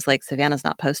to you is I was like, Savannah's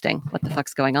not posting. What the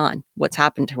fuck's going on? What's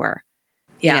happened to her?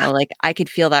 Yeah. Like, I could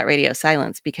feel that radio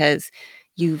silence because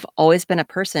you've always been a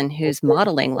person who's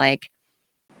modeling, like,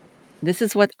 this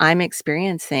is what I'm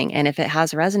experiencing. And if it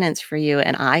has resonance for you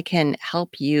and I can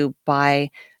help you by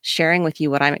sharing with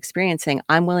you what I'm experiencing,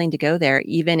 I'm willing to go there,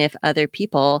 even if other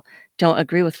people don't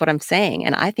agree with what I'm saying.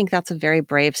 And I think that's a very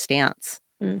brave stance.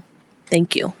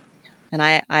 Thank you. And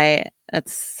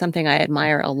that's something I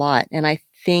admire a lot. And I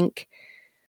think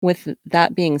with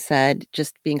that being said,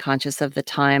 just being conscious of the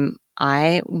time,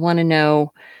 I want to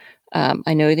know,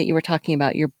 I know that you were talking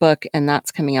about your book and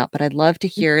that's coming out, but I'd love to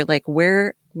hear, like,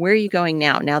 where are you going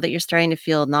now that you're starting to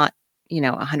feel not,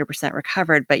 100%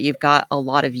 recovered, but you've got a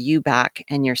lot of you back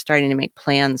and you're starting to make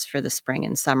plans for the spring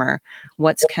and summer.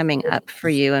 What's coming up for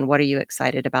you and what are you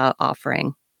excited about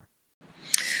offering?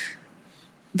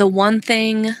 The one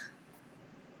thing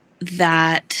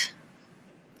that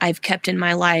I've kept in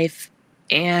my life,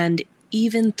 and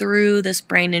even through this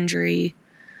brain injury,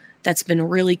 that's been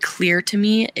really clear to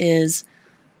me, is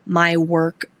my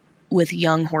work with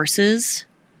young horses.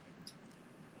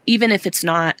 Even if it's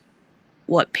not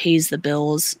what pays the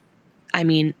bills, I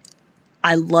mean,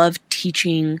 I love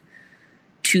teaching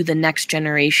to the next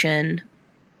generation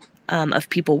of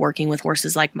people working with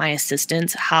horses, like my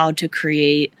assistants, how to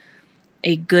create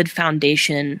a good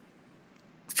foundation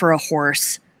for a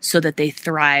horse so that they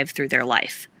thrive through their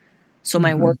life. So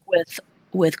my work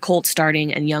with colt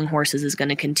starting and young horses is going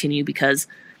to continue because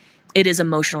it is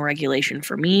emotional regulation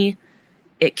for me.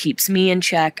 It keeps me in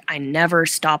check. I never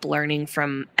stop learning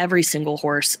from every single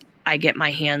horse I get my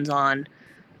hands on.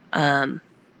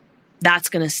 That's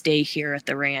going to stay here at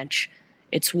the ranch.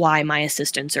 It's why my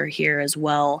assistants are here as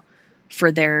well,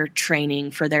 for their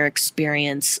training, for their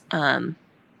experience,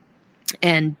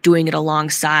 and doing it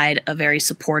alongside a very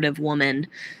supportive woman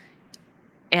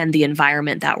and the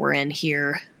environment that we're in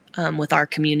here with our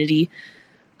community.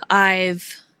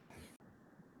 We've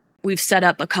set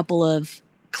up a couple of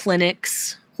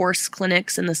clinics, horse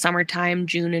clinics in the summertime,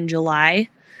 June and July,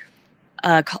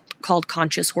 called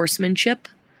Conscious Horsemanship.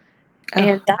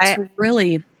 And that's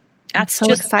I'm so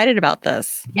excited about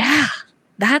this. Yeah,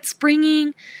 that's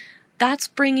bringing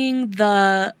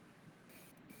the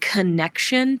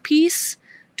connection piece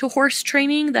to horse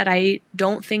training that I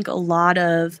don't think a lot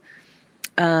of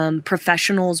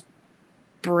professionals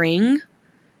bring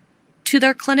to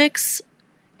their clinics.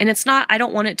 And it's not, I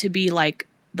don't want it to be like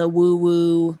the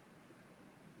woo-woo,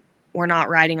 we're not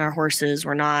riding our horses,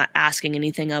 we're not asking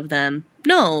anything of them.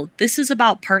 No, this is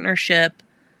about partnership,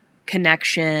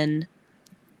 connection,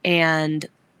 and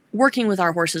working with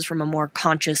our horses from a more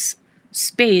conscious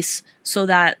space so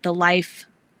that the life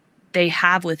they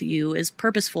have with you is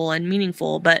purposeful and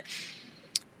meaningful. But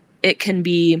it can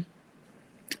be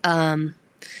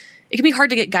hard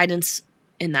to get guidance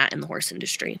in the horse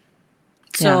industry.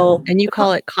 So, and you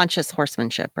call it conscious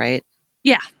horsemanship, right?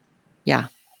 Yeah. Yeah.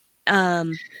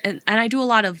 And I do a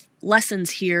lot of lessons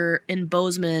here in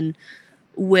Bozeman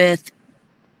with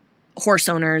horse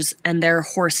owners and their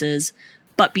horses,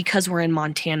 but because we're in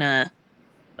Montana,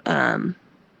 a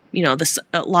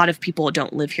lot of people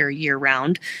don't live here year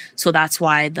round. So that's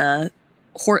why the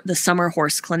summer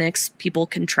horse clinics, people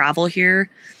can travel here,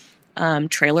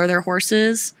 trailer their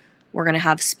horses. We're going to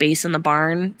have space in the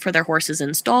barn for their horses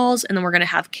in stalls. And then we're going to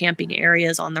have camping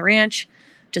areas on the ranch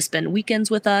to spend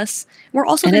weekends with us. We're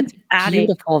also going to add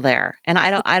beautiful there. And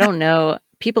I don't know,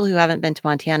 people who haven't been to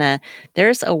Montana,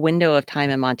 there's a window of time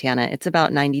in Montana. It's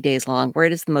about 90 days long where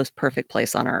it is the most perfect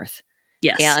place on earth.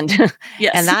 Yes. And and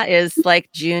Yes. that is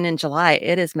like June and July.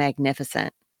 It is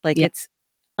magnificent. Like Yeah. it's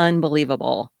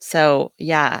unbelievable. So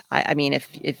yeah, I mean, if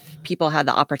people had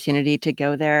the opportunity to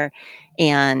go there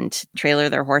and trailer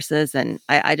their horses, and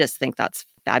I just think that's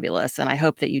fabulous. And I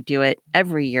hope that you do it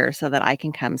every year so that I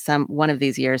can come some one of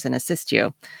these years and assist you.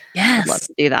 I'd love Yes.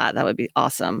 to do that. That would be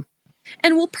awesome.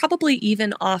 And we'll probably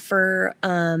even offer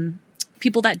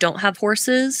people that don't have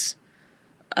horses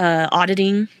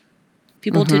auditing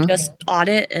people to Mm-hmm. just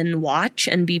audit and watch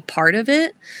and be part of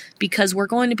it, because we're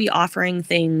going to be offering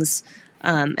things,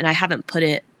 and I haven't put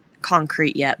it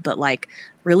concrete yet, but like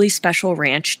really special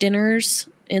ranch dinners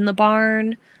in the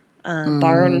barn,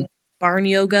 Mm, barn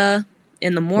yoga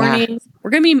in the yeah. morning.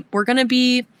 We're gonna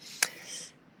be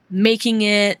making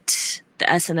it the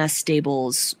SNS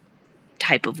stables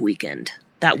type of weekend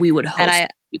that we would And host I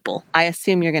people. I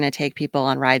assume you're going to take people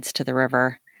on rides to the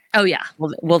river. Oh yeah,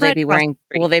 Will it's they right be across wearing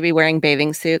the will street. they be wearing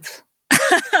bathing suits?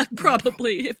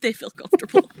 Probably, if they feel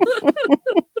comfortable.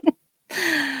 It's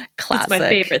my Classic.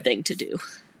 favorite thing to do.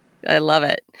 I love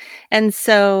it. And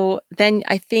so then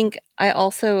I think I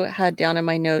also had down in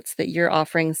my notes that you're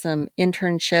offering some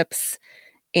internships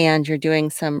and you're doing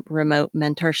some remote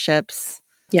mentorships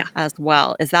Yeah. as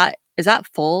well. Is that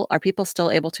full? Are people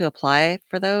still able to apply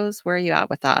for those? Where are you at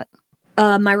with that?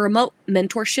 My remote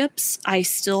mentorships, I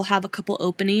still have a couple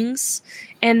openings,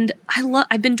 and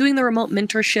I've been doing the remote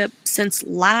mentorship since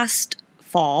last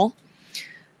fall,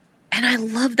 and I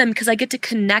love them because I get to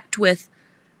connect with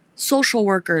social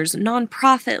workers,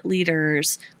 nonprofit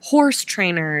leaders, horse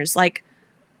trainers, like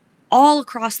all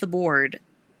across the board,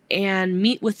 and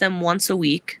meet with them once a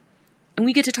week. And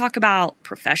we get to talk about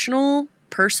professional,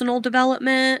 personal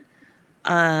development,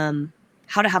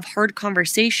 how to have hard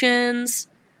conversations.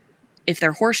 If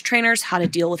they're horse trainers, how to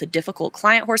deal with a difficult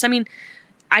client horse. I mean,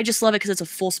 I just love it because it's a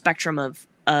full spectrum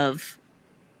of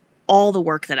all the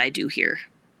work that I do here.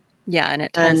 Yeah, and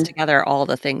it ties And together all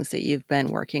the things that you've been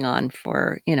working on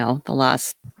for, the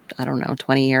last, I don't know,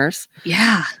 20 years.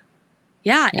 yeah,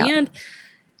 yeah, Yeah.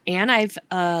 and I've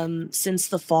since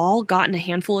the fall gotten a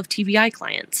handful of TBI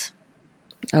clients,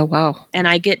 Oh, wow. and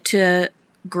I get to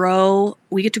grow.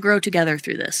 We get to grow together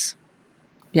through this,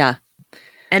 Yeah.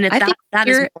 and I think that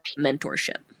is peer more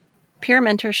mentorship. peer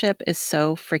mentorship is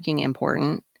so freaking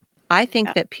important. I think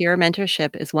Yeah. that peer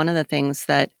mentorship is one of the things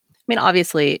that, I mean,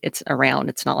 obviously it's around.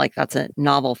 It's not like that's a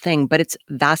novel thing, but it's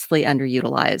vastly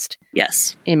underutilized,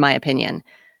 Yes. in my opinion,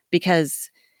 because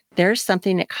there's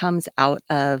something that comes out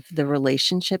of the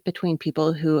relationship between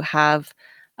people who have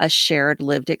a shared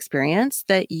lived experience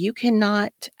that you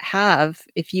cannot have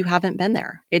if you haven't been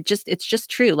there. It's just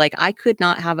true. Like I could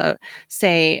not have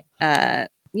say,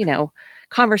 you know,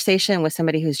 conversation with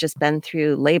somebody who's just been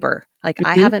through labor. Like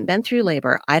I Hmm. haven't been through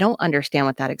labor. I don't understand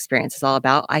what that experience is all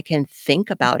about. I can think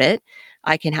about it.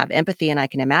 I can have empathy and I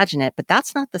can imagine it, but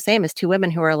that's not the same as two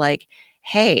women who are like,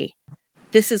 "Hey,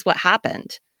 this is what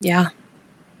happened." Yeah.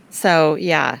 So,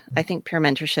 yeah, I think peer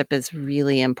mentorship is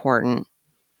really important.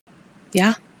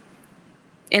 Yeah.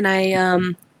 And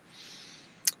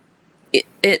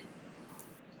it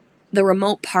the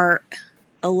remote part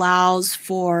allows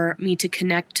for me to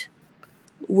connect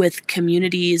with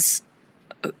communities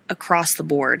across the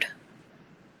board,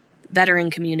 veteran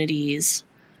communities.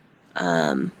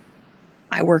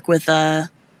 I work with a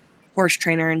horse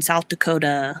trainer in South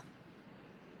Dakota,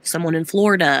 someone in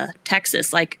Florida,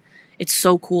 Texas. Like, it's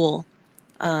so cool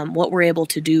what we're able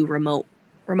to do remote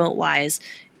wise.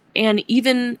 And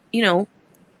even,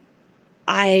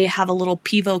 I have a little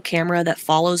Pivo camera that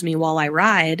follows me while I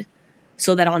ride,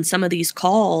 so that on some of these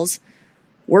calls,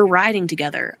 we're riding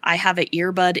together. I have an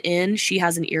earbud in, she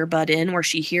has an earbud in where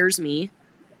she hears me,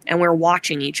 and we're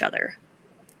watching each other.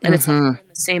 And it's like Mhm. we're in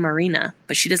the same arena,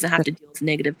 but she doesn't have to deal with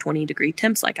negative 20-degree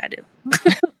temps like I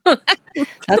do.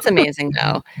 That's amazing,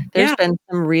 though. There's Yeah. been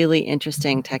some really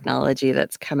interesting technology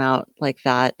that's come out like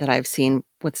that I've seen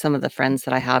with some of the friends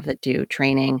that I have that do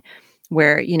training,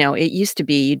 where, it used to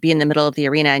be you'd be in the middle of the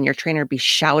arena and your trainer would be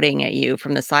shouting at you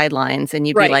from the sidelines and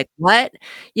you'd be Right. like, "What?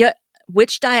 Yeah,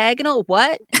 which diagonal?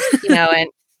 What?"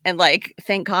 And like,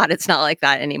 thank God it's not like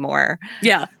that anymore.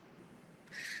 Yeah.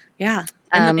 Yeah.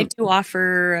 And then I Um, do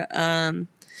offer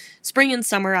spring and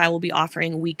summer, I will be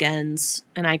offering weekends,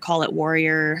 and I call it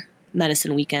warrior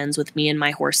medicine weekends with me and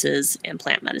my horses and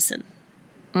plant medicine.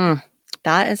 mm,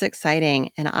 that is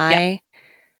exciting, and Yeah.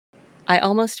 I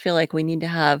almost feel like we need to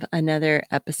have another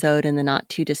episode in the not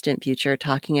too distant future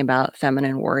talking about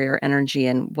feminine warrior energy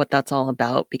and what that's all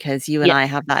about, because you and Yeah. I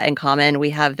have that in common. We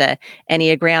have the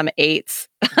Enneagram 8s.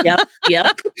 Yep.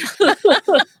 Yep.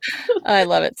 I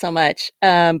love it so much.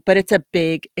 But it's a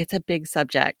big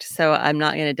subject. So I'm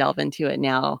not going to delve into it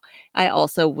now. I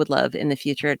also would love in the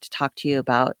future to talk to you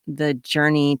about the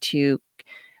journey to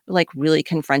like really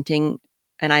confronting,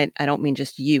 and I don't mean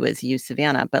just you as you,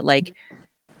 Savanah, but like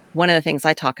one of the things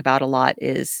I talk about a lot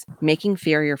is making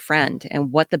fear your friend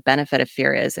and what the benefit of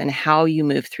fear is and how you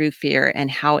move through fear and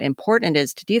how important it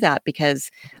is to do that. Because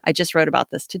I just wrote about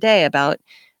this today about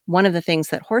one of the things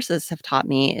that horses have taught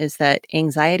me is that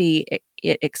anxiety,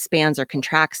 it expands or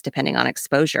contracts depending on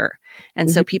exposure.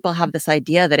 And so Mhm. people have this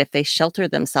idea that if they shelter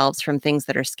themselves from things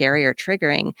that are scary or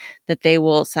triggering, that they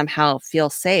will somehow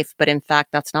feel safe. But in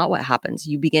fact, that's not what happens.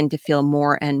 You begin to feel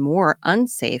more and more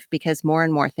unsafe because more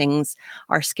and more things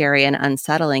are scary and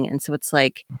unsettling. And so it's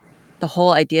like the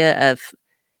whole idea of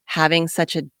having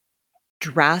such a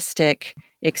drastic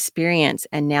experience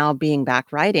and now being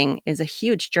back riding is a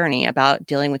huge journey about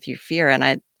dealing with your fear. And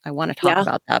I want to talk Yeah.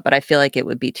 about that, but I feel like it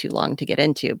would be too long to get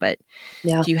into. But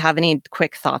Yeah. do you have any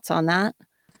quick thoughts on that?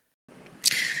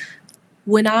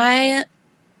 When I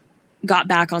got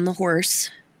back on the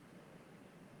horse,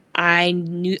 I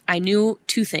knew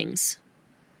two things.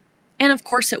 And of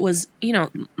course it was,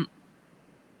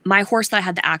 my horse that I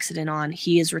had the accident on,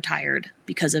 he is retired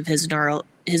because of his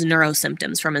neuro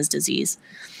symptoms from his disease.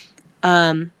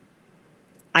 I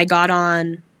got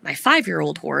on my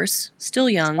 5-year-old horse, still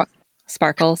young,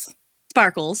 Sparkles,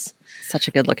 Sparkles. such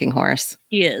a good looking horse.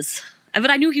 He is. But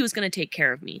I knew he was going to take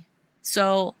care of me.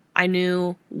 So I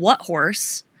knew what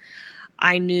horse.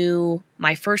 I knew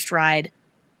my first ride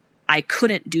I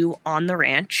couldn't do on the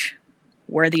ranch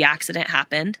where the accident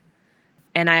happened.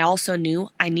 And I also knew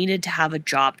I needed to have a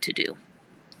job to do.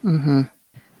 Mm-hmm.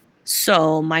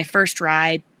 So my first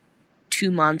ride,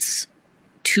 2 months,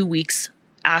 2 weeks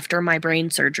after my brain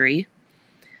surgery,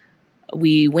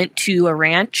 we went to a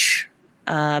ranch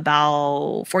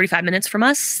about 45 minutes from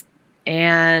us,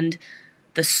 and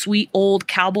the sweet old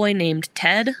cowboy named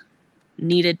Ted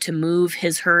needed to move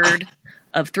his herd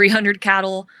of 300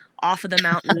 cattle off of the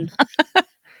mountain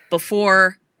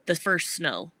before the first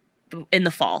snow in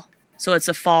the fall. So it's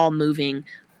a fall moving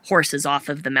horses off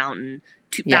of the mountain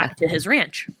back to his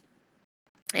ranch.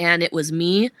 And it was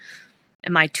me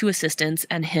and my 2 assistants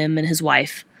and him and his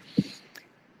wife.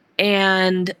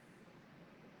 And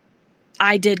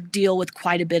I did deal with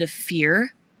quite a bit of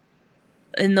fear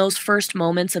in those first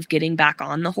moments of getting back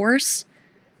on the horse,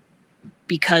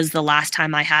 because the last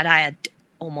time I had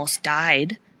almost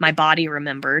died. My body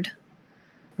remembered.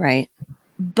 Right.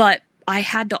 But I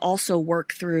had to also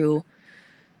work through,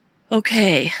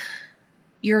 okay,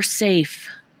 you're safe.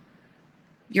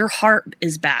 Your heart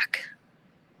is back.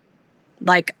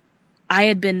 Like, I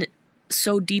had been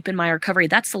so deep in my recovery.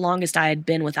 That's the longest I had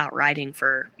been without riding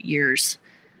for years,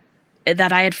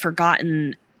 that I had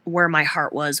forgotten where my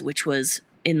heart was, which was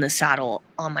in the saddle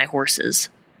on my horses.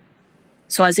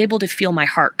 So I was able to feel my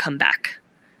heart come back.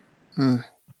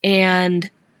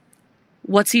 And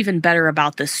what's even better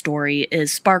about this story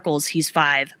is Sparkles, he's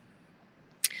 5.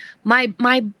 My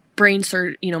my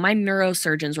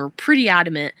neurosurgeons were pretty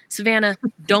adamant, Savanah,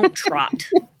 don't trot.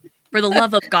 For the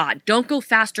love of God, don't go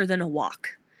faster than a walk.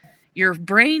 Your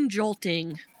brain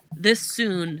jolting this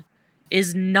soon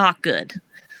is not good.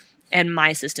 And my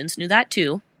assistants knew that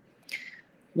too.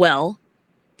 Well,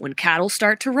 when cattle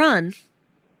start to run,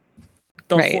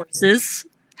 the horses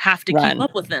have to keep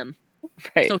up with them.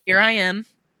 Right. So here I am,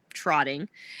 trotting,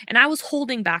 and I was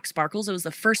holding back Sparkles. It was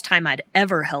the first time I'd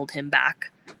ever held him back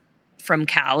from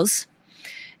cows.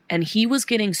 And he was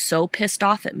getting so pissed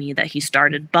off at me that he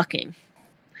started bucking.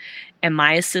 And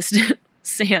my assistant,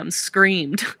 Sam,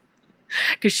 screamed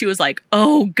because she was like,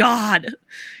 oh God,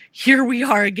 here we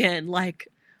are again. Like,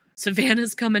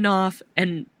 Savanah's coming off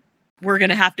and we're going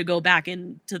to have to go back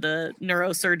into the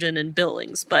neurosurgeon in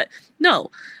Billings. But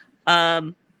no,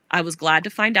 I was glad to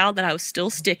find out that I was still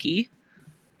sticky.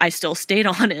 I still stayed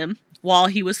on him while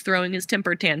he was throwing his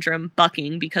temper tantrum,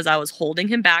 bucking, because I was holding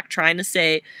him back, trying to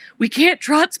say, we can't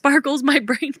trot, Sparkles, my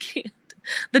brain can't.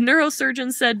 The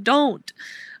neurosurgeon said don't.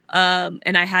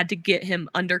 And I had to get him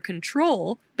under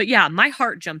control. But yeah, my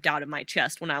heart jumped out of my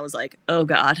chest when I was like, oh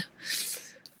God.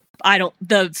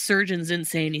 The surgeons didn't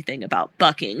say anything about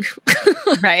bucking.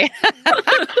 Right.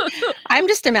 I'm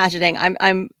just imagining,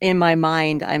 I'm in my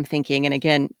mind, I'm thinking, and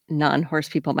again, non-horse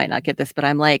people might not get this, but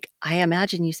I'm like, I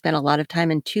imagine you spent a lot of time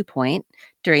in 2-point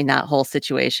during that whole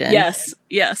situation. Yes.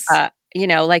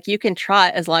 Like you can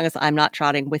trot as long as I'm not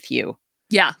trotting with you.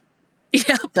 Yeah.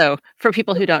 Yeah. So for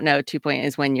people who don't know, 2-point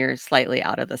is when you're slightly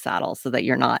out of the saddle so that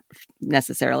you're not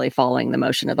necessarily following the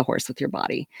motion of the horse with your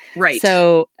body. Right.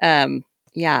 So,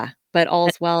 yeah, but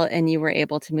all's well, and you were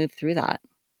able to move through that.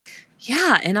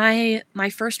 Yeah. And my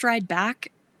first ride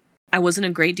back, I was in a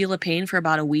great deal of pain for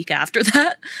about a week after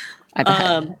that. I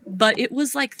bet. But it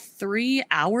was like 3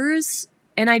 hours,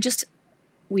 and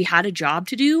we had a job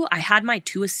to do. I had my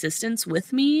 2 assistants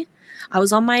with me. I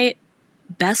was on my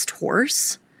best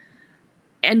horse.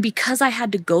 And because I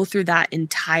had to go through that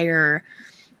entire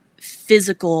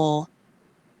physical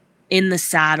in the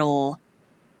saddle,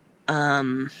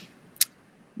 getting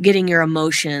your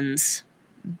emotions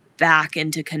back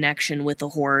into connection with the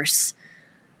horse,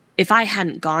 if I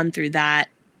hadn't gone through that,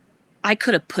 I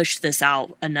could have pushed this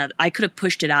out I could have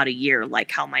pushed it out a year,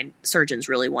 like how my surgeons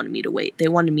really wanted me to wait. They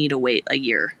wanted me to wait a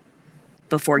year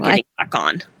before getting back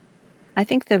on. I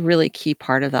think the really key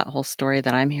part of that whole story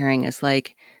that I'm hearing is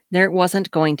like, there wasn't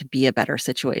going to be a better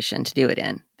situation to do it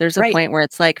in. There's a point where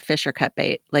it's like fish or cut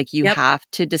bait. Like you have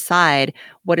to decide,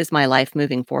 what is my life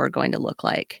moving forward going to look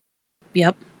like?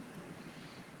 Yep.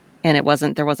 And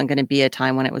there wasn't going to be a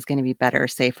time when it was going to be better,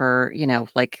 safer,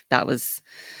 like that was.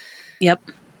 Yep.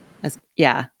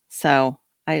 Yeah. So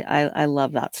I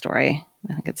love that story.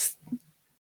 I think it's,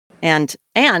 and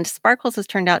Sparkles has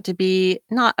turned out to be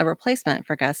not a replacement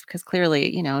for Gus, because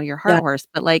clearly, your heart horse,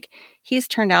 but like he's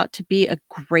turned out to be a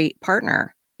great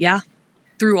partner. Yeah.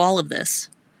 Through all of this.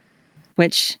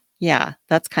 Which, yeah,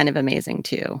 that's kind of amazing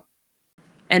too.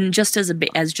 And just as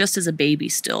a baby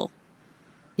still.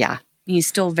 Yeah. He's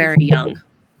still very young.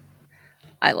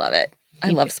 I love it. I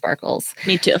love Sparkles.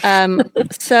 Me too.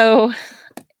 So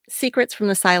Secrets from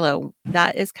the Silo,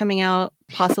 that is coming out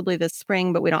possibly this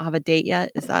spring, but we don't have a date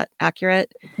yet. Is that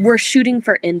accurate? We're shooting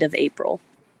for end of April.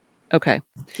 Okay.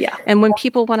 Yeah. And when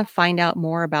people want to find out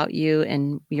more about you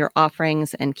and your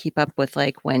offerings and keep up with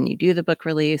like when you do the book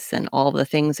release and all the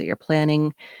things that you're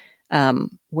planning,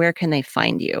 where can they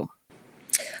find you?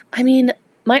 I mean,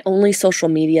 my only social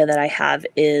media that I have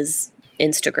is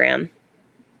Instagram.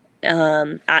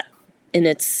 And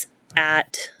it's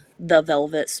at The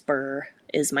Velvet Spur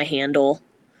is my handle.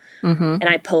 Mm-hmm. And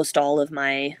I post all of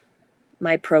my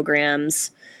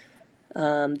programs,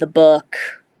 the book,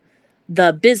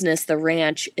 the business, the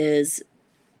ranch is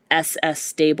SS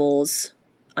Stables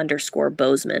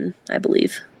 _Bozeman, I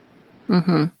believe.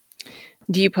 Mm-hmm.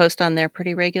 Do you post on there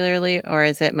pretty regularly, or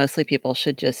is it mostly people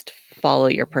should just follow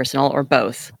your personal, or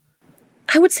both?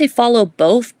 I would say follow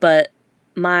both, but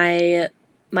my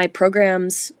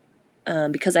programs,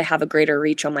 because I have a greater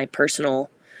reach on my programs,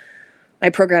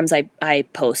 I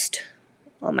post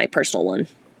on my personal one.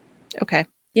 Okay.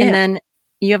 Yeah. And then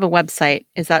you have a website.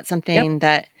 Is that something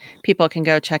that people can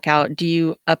go check out? Do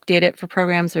you update it for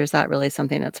programs, or is that really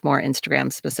something that's more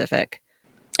Instagram specific?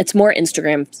 It's more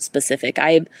Instagram specific.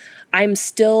 I'm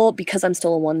still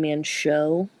a one-man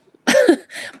show.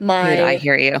 I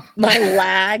hear you. My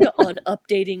lag on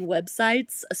updating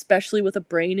websites, especially with a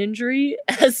brain injury,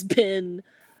 has been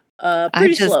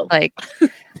pretty slow.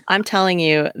 I'm telling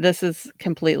you, this is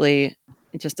completely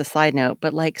just a side note,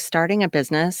 but like starting a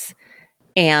business,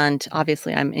 and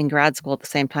obviously I'm in grad school at the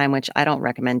same time, which I don't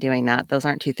recommend doing that. Those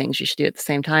aren't two things you should do at the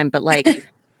same time. But like,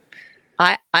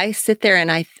 I sit there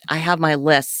and I have my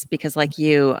lists, because like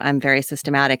you, I'm very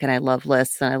systematic and I love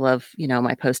lists and I love,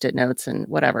 my Post-it notes and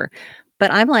whatever.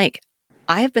 But I'm like,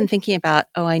 I have been thinking about,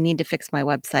 I need to fix my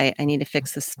website. I need to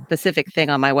fix this specific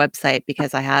thing on my website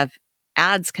because I have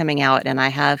ads coming out and I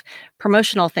have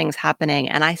promotional things happening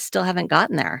and I still haven't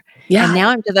gotten there. Yeah. And now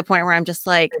I'm to the point where I'm just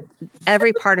like,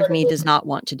 every part of me does not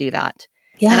want to do that.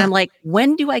 Yeah. And I'm like,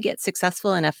 when do I get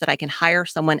successful enough that I can hire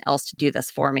someone else to do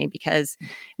this for me? Because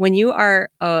when you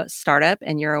are a startup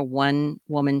and you're a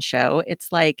one-woman show,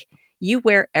 it's like you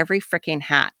wear every freaking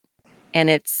hat, and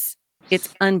it's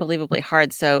unbelievably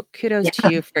hard. So kudos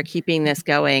to you for keeping this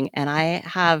going. And I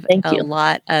have a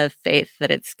lot of faith that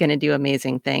it's going to do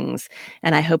amazing things.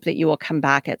 And I hope that you will come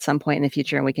back at some point in the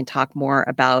future and we can talk more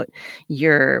about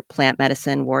your plant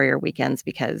medicine warrior weekends,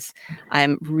 because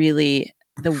I'm really,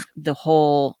 the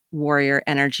whole warrior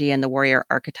energy and the warrior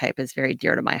archetype is very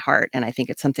dear to my heart. And I think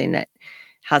it's something that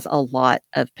has a lot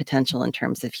of potential in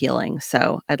terms of healing.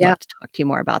 So I'd love to talk to you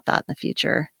more about that in the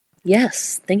future.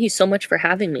 Yes. Thank you so much for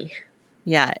having me.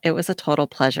 Yeah, it was a total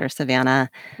pleasure, Savanah.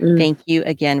 Thank you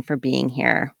again for being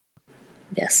here.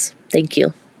 Yes, thank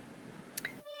you.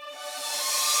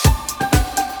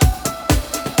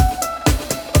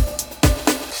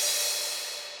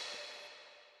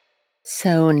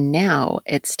 So now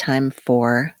it's time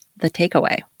for the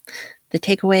takeaway. The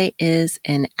takeaway is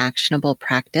an actionable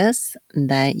practice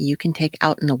that you can take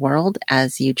out in the world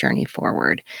as you journey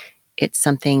forward. it's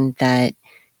something that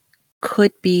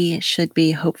could be, should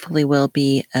be, hopefully will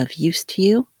be of use to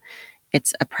you.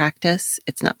 It's a practice.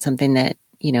 It's not something that,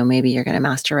 maybe you're going to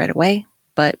master right away,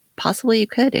 but possibly you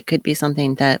could. It could be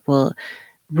something that will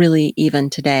really,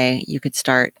 even today, you could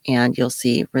start and you'll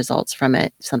see results from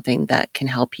it, something that can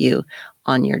help you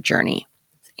on your journey.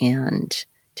 And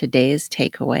today's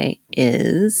takeaway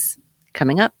is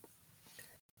coming up.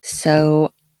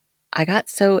 So I got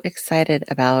so excited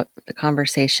about the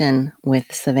conversation with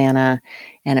Savanah,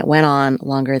 and it went on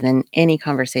longer than any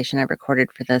conversation I've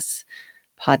recorded for this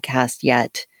podcast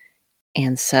yet.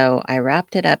 And so I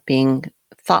wrapped it up being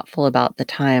thoughtful about the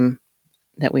time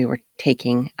that we were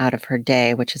taking out of her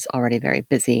day, which is already very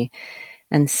busy.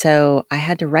 And so I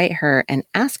had to write her and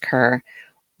ask her,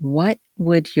 what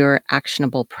would your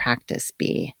actionable practice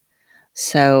be?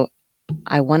 So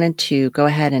I wanted to go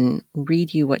ahead and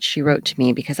read you what she wrote to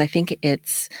me because I think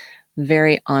it's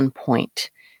very on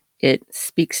point. It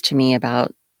speaks to me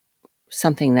about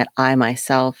something that I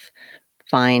myself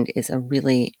find is a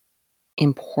really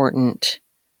important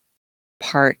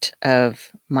part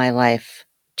of my life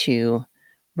to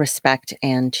respect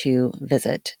and to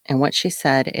visit. And what she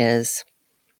said is,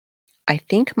 I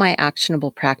think my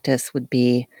actionable practice would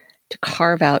be to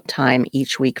carve out time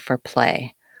each week for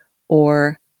play,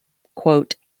 or,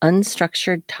 quote,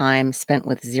 unstructured time spent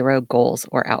with zero goals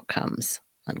or outcomes,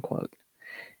 unquote.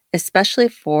 Especially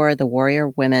for the warrior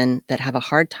women that have a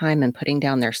hard time in putting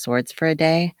down their swords for a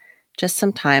day, just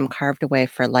some time carved away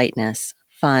for lightness,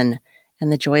 fun,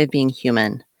 and the joy of being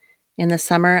human. In the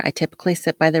summer, I typically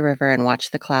sit by the river and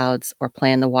watch the clouds or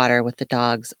play in the water with the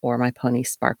dogs or my pony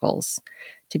Sparkles.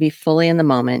 To be fully in the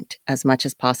moment as much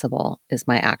as possible is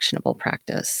my actionable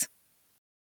practice.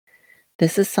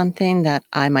 This is something that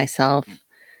I myself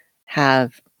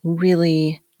have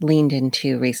really leaned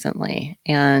into recently.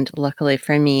 And luckily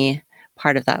for me,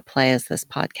 part of that play is this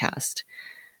podcast.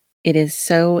 It is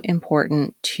so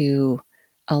important to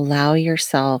allow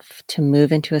yourself to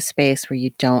move into a space where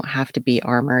you don't have to be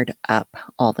armored up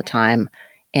all the time,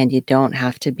 and you don't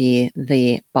have to be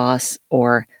the boss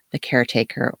or the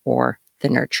caretaker or the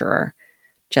nurturer,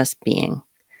 just being.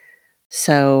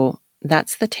 So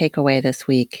that's the takeaway this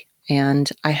week. And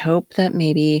I hope that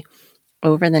maybe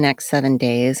over the next 7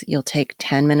 days, you'll take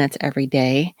 10 minutes every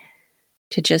day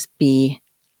to just be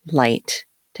light,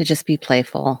 to just be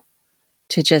playful,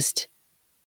 to just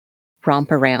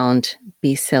romp around,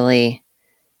 be silly,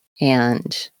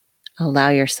 and allow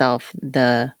yourself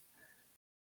the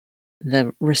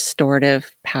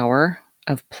restorative power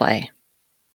of play.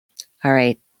 All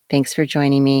right. Thanks for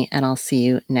joining me, and I'll see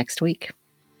you next week.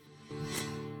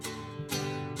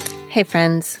 Hey,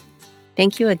 friends.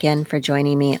 Thank you again for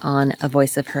joining me on A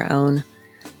Voice of Her Own.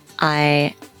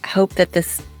 I hope that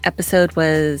this episode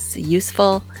was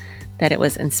useful, that it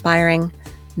was inspiring,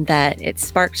 that it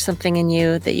sparked something in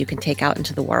you that you can take out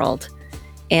into the world.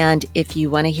 And if you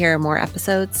want to hear more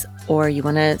episodes, or you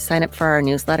want to sign up for our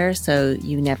newsletter so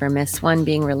you never miss one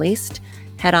being released,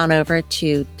 head on over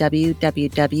to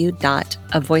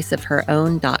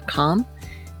www.avoiceofherown.com.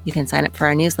 You can sign up for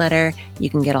our newsletter. You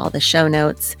can get all the show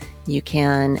notes. You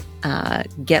can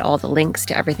get all the links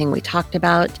to everything we talked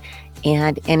about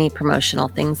and any promotional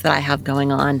things that I have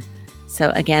going on.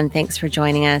 So again, thanks for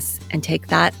joining us, and take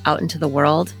that out into the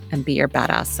world and be your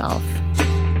badass self.